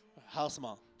complex. How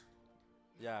small?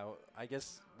 Yeah, I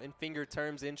guess in finger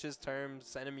terms, inches terms,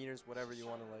 centimeters, whatever you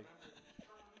want to like.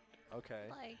 Okay.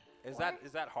 Like Is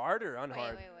that hard or wait,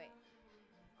 unhard? wait.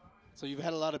 So you've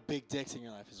had a lot of big dicks in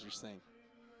your life, is what you're saying.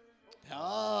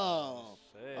 Oh.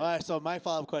 Shit. All right. So my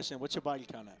follow-up question: what's your body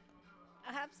count at?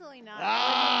 Absolutely not.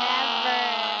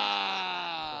 Ah!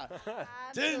 Never.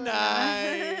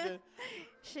 Denied.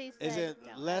 She said, Is it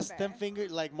 "Don't less ever." than finger,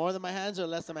 like more than my hands, or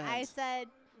less than my I hands? said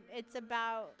it's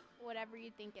about whatever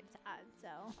you think it's at. So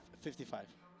 55,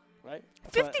 right?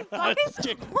 55. I'm just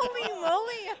kidding. Holy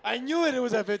moly! I knew it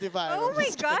was at 55. Oh I'm my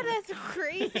just God, kidding. that's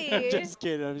crazy. I'm just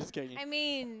kidding. I'm just kidding. I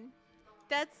mean,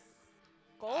 that's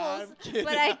goals, I'm kidding.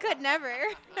 but I could never.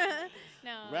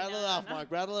 No. Rattle no, it off, no.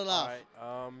 Mark. Rattle it All off.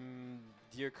 right.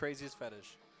 Your craziest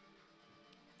fetish?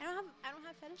 I don't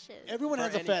have fetishes. Everyone For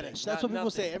has a anything. fetish. That's what people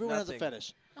Nothing, say. Everyone has a nothing.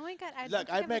 fetish. Oh my God! I Look, don't think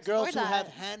I've met explored girls who have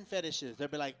that. hand fetishes. They'll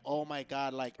be like, "Oh my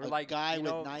God, like Or a like guy you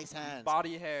with know, nice hands."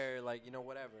 body hair, like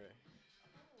whatever.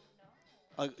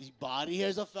 Body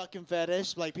hair's a fucking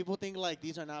fetish. Like people think like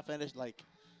these are not fetish. Like,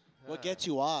 what gets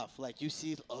you off? Like you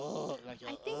see, like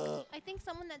I think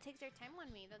someone that takes their time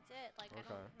on me. That's it. Like I Okay.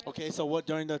 don't. Really Okay, so what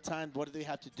during the time? What do they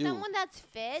have to do? Someone that's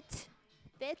fit,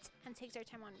 and takes their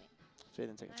time on me. Fit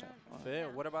and take a I time. don't- Fit? Yeah.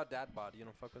 What about dad bod? You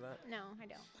don't fuck with that? No, I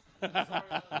don't.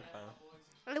 Okay.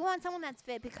 I want someone that's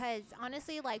fit because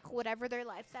honestly, like whatever their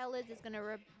lifestyle is gonna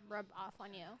rub off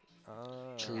on you.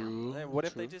 True. Hey, what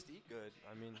if they true. just eat good?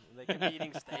 I mean, they could be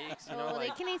eating steaks. You know, Oh,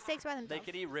 like they can eat steaks by they themselves.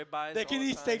 could eat ribeyes. They can all the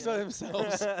eat steaks by time.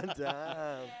 themselves.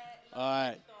 Damn. All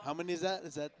right. How many is that?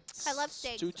 Is that? I love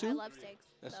steaks. Two. I love steaks.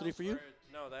 That's so. 3 for you.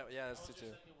 No, that's 2-2.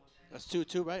 That's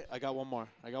two, right? I got one more.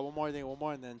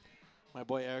 And then my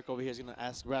boy Eric over here is gonna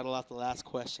rattle off the last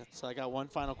question. So I got one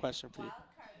final question for you.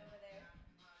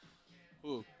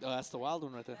 Ooh, oh, that's the wild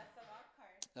one right there.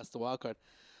 That's the wild card.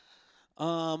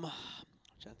 I'm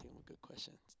trying to think of a good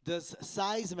question. Does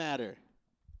size matter?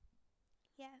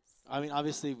 Yes. I mean,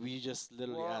 obviously, we just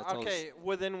literally Well, told us. okay,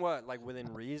 within what? Like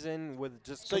within reason? With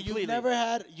just So completely. you've never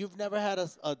had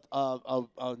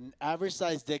an average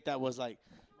size dick that was like,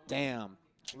 damn.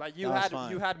 Like That was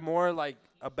you fine. had more like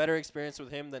a better experience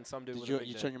with him than some dude Did with you a big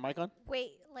dick. turn your mic on?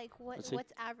 Wait, like Let's see.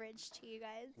 what's average to you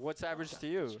guys? What's average to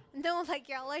you? No, like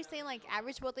y'all are saying like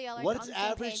average. Both of y'all are What's on the same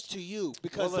average page. to you?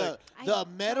 Because Well, look, I the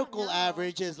don't medical know.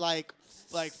 average is like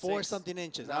 4 6. something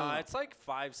inches. I don't Nah, know. it's like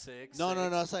 5, 6. No,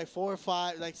 6. it's like 4 or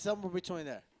 5, like somewhere between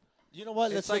there. You know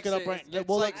what? Let's It's like look it up si- right. It's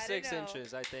We'll like look. I don't 6 know.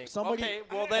 inches, I think. Somebody- Okay,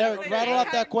 well I then. Eric, okay. rattle I off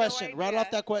have that no question. Rattle off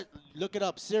idea. that question. Look it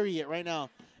up. Siri it right now.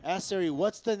 Ask Siri,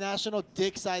 what's the national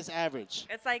dick size average?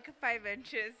 It's like 5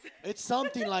 inches. It's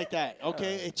something like that.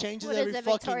 Okay, it changes What every is it,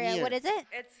 fucking Victoria? year. What is it?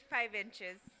 It's 5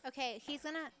 inches. Okay, he's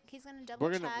gonna double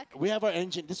We're gonna. check. We have our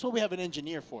engine. This is what we have an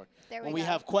engineer for. There When we we go.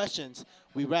 have questions,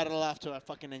 we rattle off to our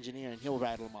fucking engineer, and he'll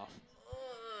rattle them off.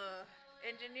 Ugh.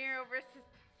 Engineer over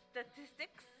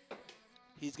statistics.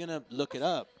 He's gonna look it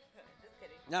up. Just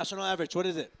kidding. National average. What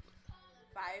is it?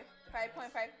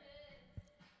 5.5.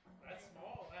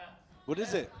 What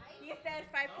is it? He said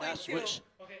Nash, 5.2. which?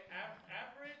 Okay,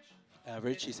 average.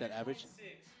 Average. He said average. 6.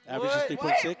 Average What? is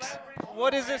 3.6.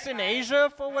 What is this in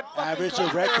Asia for? What? fucking Average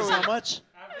country erect are is we? how much?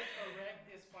 Average erect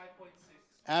is 5.6.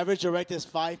 Average erect is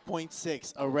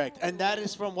 5.6 erect, and that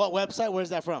is from what website? Where's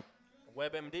that from?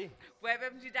 WebMD.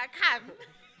 WebMD.com.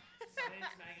 Science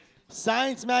magazine.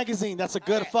 Science Magazine. That's a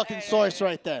good Okay, fucking alright, source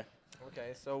alright. right there.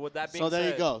 Okay, so with that being So there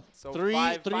said, you go. So Three,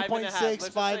 five, 3.6,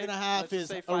 5.5 let's is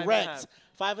say 5.5. erect.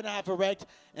 5.5 erect,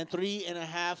 and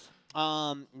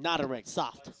 3.5 not erect,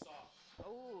 soft.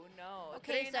 Oh, no.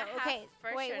 Okay, 3.5 so okay,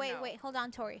 for wait, sure, wait, no. wait. Hold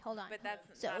on, Tori. Hold on. But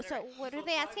that's So not so erect. what are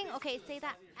they asking? Okay, say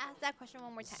that. Ask that question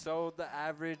one more time. So the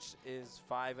average is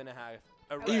 5.5.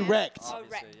 Erect. Obviously,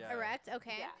 Erect. yeah. Erect.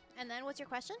 Okay. Yeah. And then what's your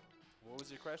question? What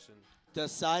was your question?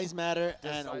 Does size matter?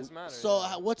 Does and size matter, So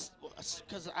yeah. what's?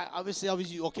 Because obviously,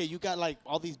 okay, you got like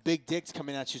all these big dicks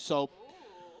coming at you. So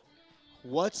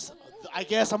what's? I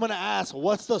guess I'm gonna ask,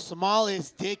 what's the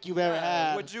smallest dick you've ever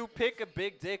had? Would you pick a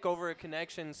big dick over a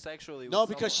connection sexually? No, with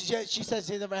because someone? she says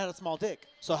she never had a small dick.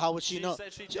 So how would she, She know?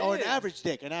 said she Or an did. average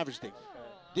dick, an average dick.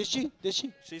 Did she? Did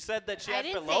she? She said that she I had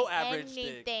didn't below say average dick.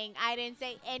 anything. I didn't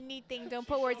say anything. Don't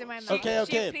put words in my mouth. Okay,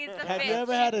 She okay. pleads the Have you fifth.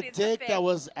 ever She had a pleads the dick fifth. that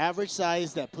was average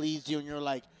size that pleased you, and you're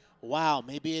like, wow,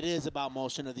 maybe it is about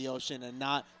motion of the ocean and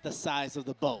not the size of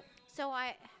the boat? So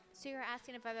you're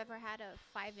asking if I've ever had a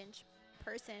 5-inch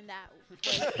person that was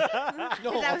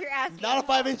No, Is that what you're asking? not a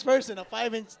 5-inch person, a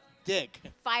 5-inch dick.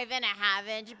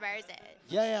 5.5-inch person.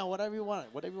 Yeah, whatever you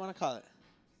want to call it.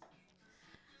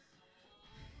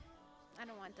 I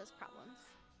don't want those problems.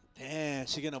 Damn,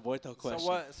 she gonna avoid the question.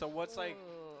 So what's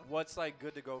like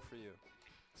good to go for you?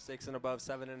 6 and above,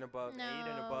 7 and above, 8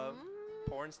 and above,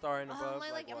 porn star and above.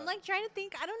 I'm what? like trying to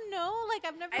think. I don't know. Like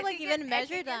I've never I like think even I measured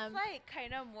think them. It's like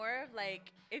kind of more of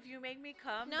like if you make me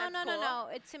come. No. that's cool.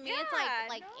 To me, it's Yeah,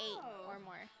 like no. 8 or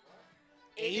more.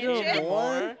 8 inches? or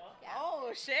more? Yeah.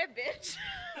 Oh shit, bitch!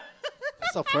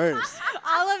 That's the first.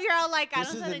 All of you are like, I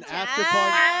This don't is stand an a after chance.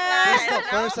 party. This is the No,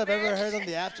 first I've ever bitch. heard on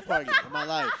the after party in my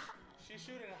life. She's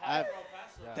shooting high I've- for El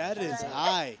Paso. Yeah. That is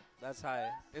high. That's high,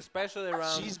 especially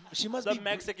around She must the be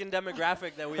Mexican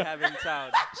demographic that we have in town.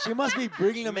 She must be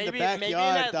bringing them in the backyard, maybe in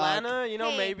Atlanta, dog. you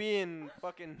know, Hey. maybe in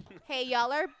fucking. Hey,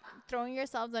 y'all are throwing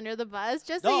yourselves under the bus.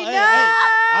 Just No, so you hey, know.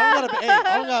 I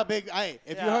don't got a big. Hey,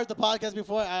 if you Yeah. heard the podcast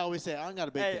before, I always say I don't got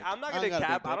a big Hey, dick. I'm not I don't gonna got a big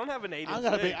cap. dick. I don't have an 8 I inch. don't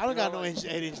got a big. dick, I don't you got know, no like-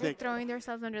 8-inch They're dick. throwing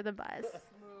themselves under the bus.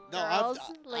 No, Girls,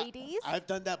 ladies. I've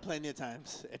done that plenty of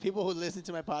times. If people who listen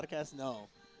to my podcast know,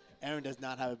 Aaron does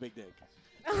not have a big dick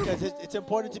because it's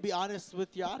important to be honest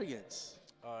with your audience.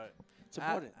 All right. It's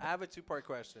important. I have a 2-part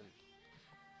question.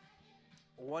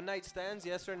 One night stands,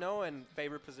 yes or no, and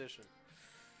favorite position.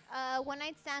 One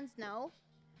night stands, no.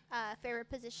 Favorite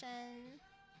position.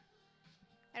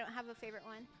 I don't have a favorite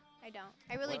one. I don't.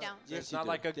 I really don't. Yes, There's you not do.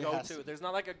 like a There has go-to. to. There's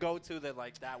not like a go-to that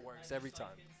like that works every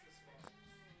time.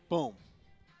 Boom.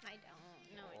 I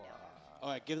don't. No, I don't. All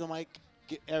right, give the mic.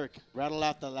 Eric, rattle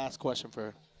out the last question for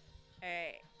her. All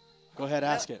right. Go ahead,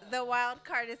 ask it. The wild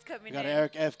card is We coming got in.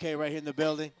 Eric FK right here in the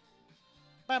building.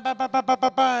 Bam, bam, bam, bam, bam,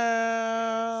 bam, bam.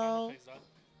 Sound effects, dog.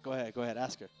 Go ahead,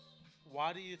 ask her.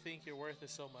 Why do you think your worth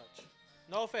is so much?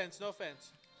 No offense.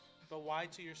 But why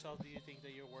to yourself do you think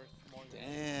that you're worth more than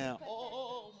Damn.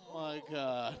 Oh my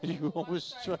God. You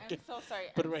almost struck it. so sorry.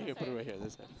 Put it right here. Put it right here.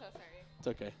 This I'm so sorry. It's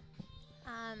okay.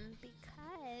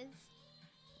 Because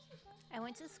I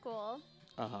went to school.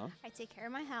 Uh huh. I take care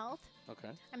of my health. Okay.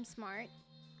 I'm smart.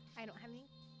 I don't have any.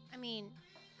 I mean,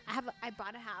 I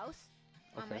bought a house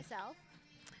on Okay. myself.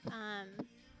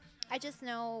 I just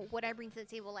know what I bring to the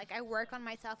table. Like I work on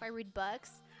myself. I read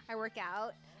books. I work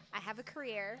out. I have a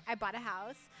career. I bought a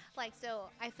house. Like so,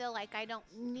 I feel like I don't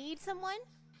need someone.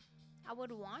 I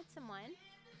would want someone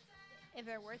if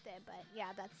they're worth it. But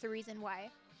yeah, that's the reason why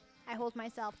I hold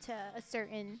myself to a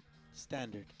certain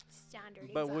Standard. standard.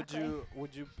 But exactly.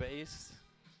 would you base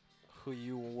who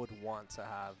you would want to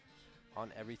have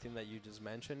on everything that you just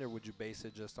mentioned, or would you base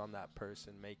it just on that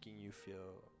person making you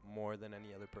feel more than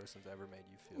any other person's ever made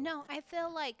you feel? No, I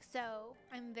feel like so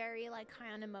I'm very like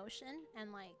high on emotion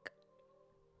and like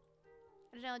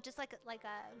I don't know, just like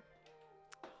a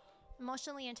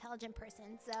emotionally intelligent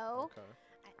person. So Okay.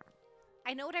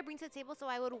 I know what I bring to the table, so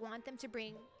I would want them to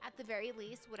bring at the very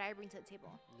least what I bring to the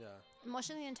table. Yeah.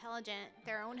 Emotionally intelligent,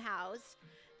 their own house,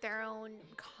 their own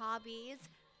hobbies,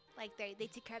 like they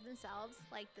take care of themselves.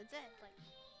 Like that's it.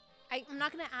 Like I'm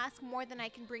not gonna ask more than I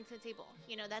can bring to the table.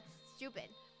 You know, that's stupid.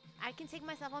 I can take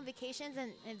myself on vacations,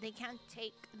 and if they can't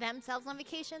take themselves on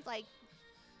vacations, like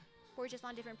we're just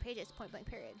on different pages, point blank,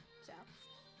 period. So,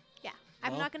 yeah,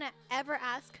 I'm Well- not gonna ever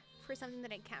ask for something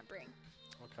that I can't bring.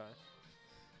 Okay.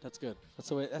 That's good.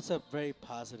 That's a very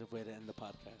positive way to end the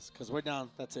podcast because we're down.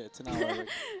 That's it. It's an hour. already.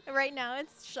 Right now,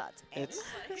 it's shut.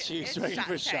 She's It's ready shot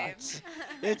for time. shots.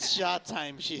 It's shot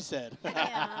time, she said.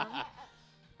 Yeah.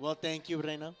 Well, thank you,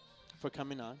 Reina, for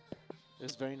coming on. It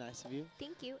was very nice of you.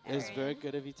 Thank you. It was very Erin.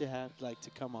 good of you to have to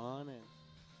come on and.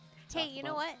 Hey, talk you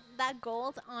know about- what? That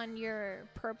gold on your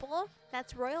purple,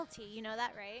 that's royalty. You know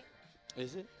that, right?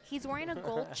 Is it? He's wearing a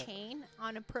gold chain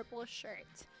on a purple shirt.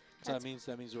 So That's-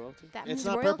 that means royalty. that It's means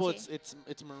not purple. royalty.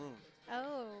 It's maroon.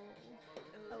 Oh.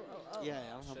 Oh. Yeah,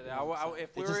 I don't have Shit, blue, so if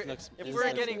it we just were looks- if it we were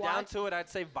looks- getting down What? to it, I'd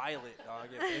say violet, dog.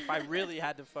 If I really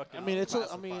had to fucking. I mean, it's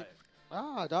classify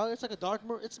it. dog. It's like a dark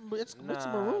maroon. It's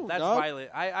Nah, maroon. that's dog.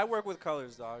 violet. I work with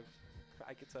colors, dog.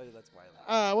 I can tell you that's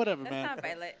violet. Whatever, That's man. not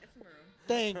violet. It's maroon.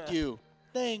 Thank you.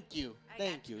 Thank you. I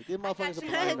Thank got you. These I got motherfuckers are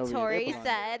you. blind over here. They're Tori blind.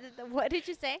 said, what did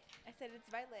you say? I said it's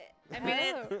violet. I mean,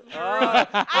 it's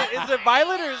Oh. Is it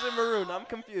violet or is it maroon? I'm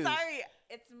confused. sorry.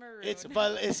 It's maroon. It's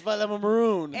violet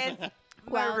maroon. It's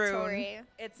Wow, maroon. Tori.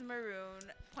 It's maroon.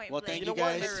 point Well, blank. thank You know you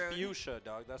what? guys. It's Maroon. fuchsia,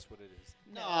 dog. That's what it is.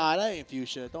 Nah, that ain't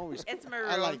fuchsia. Don't respect. It's I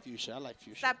maroon. like fuchsia. I like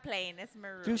fuchsia. Stop playing. It's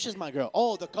maroon. Fuchsia's my girl.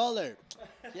 Oh, the color.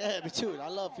 Yeah, me too. I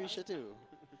love fuchsia too.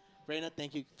 Reina,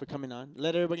 thank you for coming on.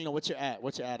 Let everybody know what's your at.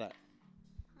 What's your at?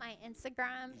 My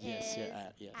Instagram Yes, is your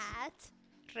at, yes. at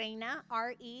Reina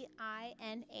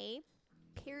REINA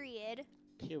period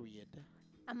Period.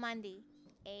 Amandi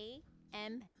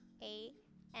AMANDI.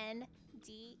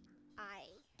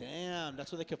 Damn,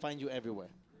 that's where they can find you everywhere.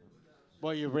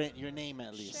 Well, your name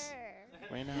at least. Sure.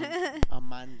 Reina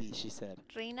Amandi, she said.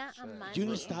 Reina Sure. Amandi. You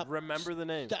need to stop. Remember the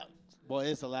name. Stop. Well,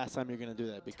 it's the last time you're gonna do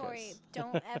that because. Tori,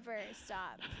 don't ever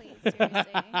stop, please.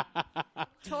 Seriously.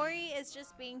 Tori is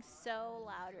just being so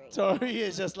loud right now. Tori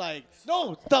is just like,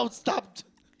 no, don't stop.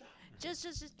 Just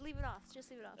leave it off. Just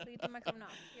leave it off. Leave the microphone off.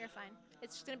 You're fine.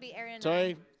 It's just gonna be Aaron and Tori,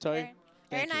 I. Tori, Aaron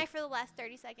thank and you. I for the last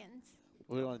 30 seconds.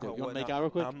 What do you want to do? Oh, You want what, to make now- out real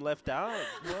quick? I'm left out.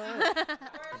 What?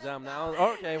 Damn, now.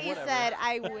 Okay, He whatever. said,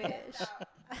 "I wish."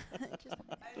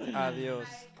 Just- Adios.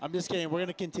 I'm just kidding. We're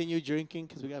gonna continue drinking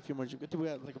because we got a few more. We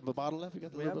got like a bottle left. We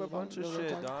got We have a bunch of shit,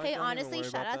 dog. Hey, Don't even honestly, worry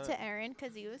shout about out that. to Aaron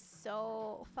because he was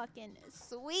so fucking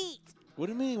sweet. What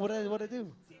do you mean? What I do? What I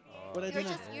do You're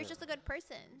now? just a good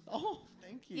person. Oh,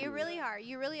 thank you. You really are.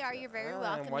 You really are. You're very Ah,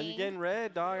 welcoming. Why you getting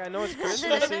red, dog? I know it's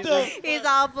Christmas season. He's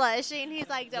all blushing. He's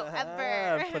like, "Don't Ah,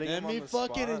 ever." putting Let him on me the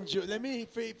fucking spot. enjoy. Let me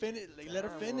finish. Let her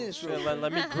finish. Sure,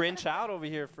 let me Grinch out over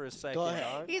here for a second, Go ahead.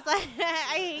 dog. He's like,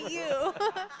 "I hate you."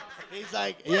 He's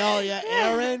like, yo, yeah,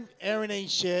 Aaron ain't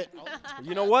shit.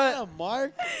 You know what? Yeah,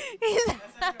 Mark. He's-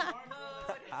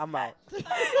 I'm out. he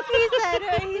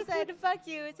said, "Fuck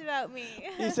you. It's about me."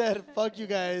 He said, fuck you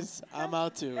guys. I'm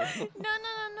out too. No.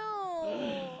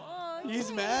 Oh, He's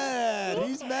no. mad.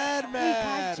 He's mad, He got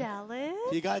mad. jealous.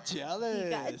 He got jealous. He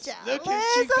got jealous Look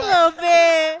at she a got. little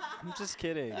bit. I'm just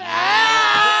kidding. You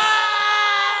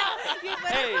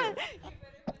Hey,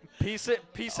 peace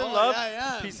and Oh, love. yeah,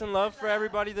 yeah. Peace and love for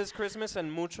everybody this Christmas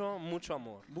and mucho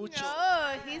amor. Mucho.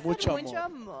 No, he said Mucho mucho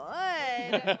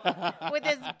amor with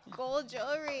his gold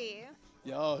jewelry.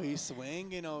 Yo, he's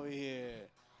swinging over here.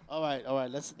 All right.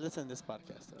 Let's end this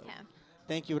podcast. Yeah.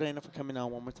 Thank you, Reina, for coming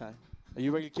on one more time. Are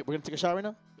you ready? We're gonna take a shot right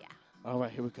now. Yeah. All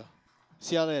right, here we go.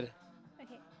 See y'all later.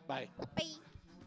 Okay. Bye. Bye.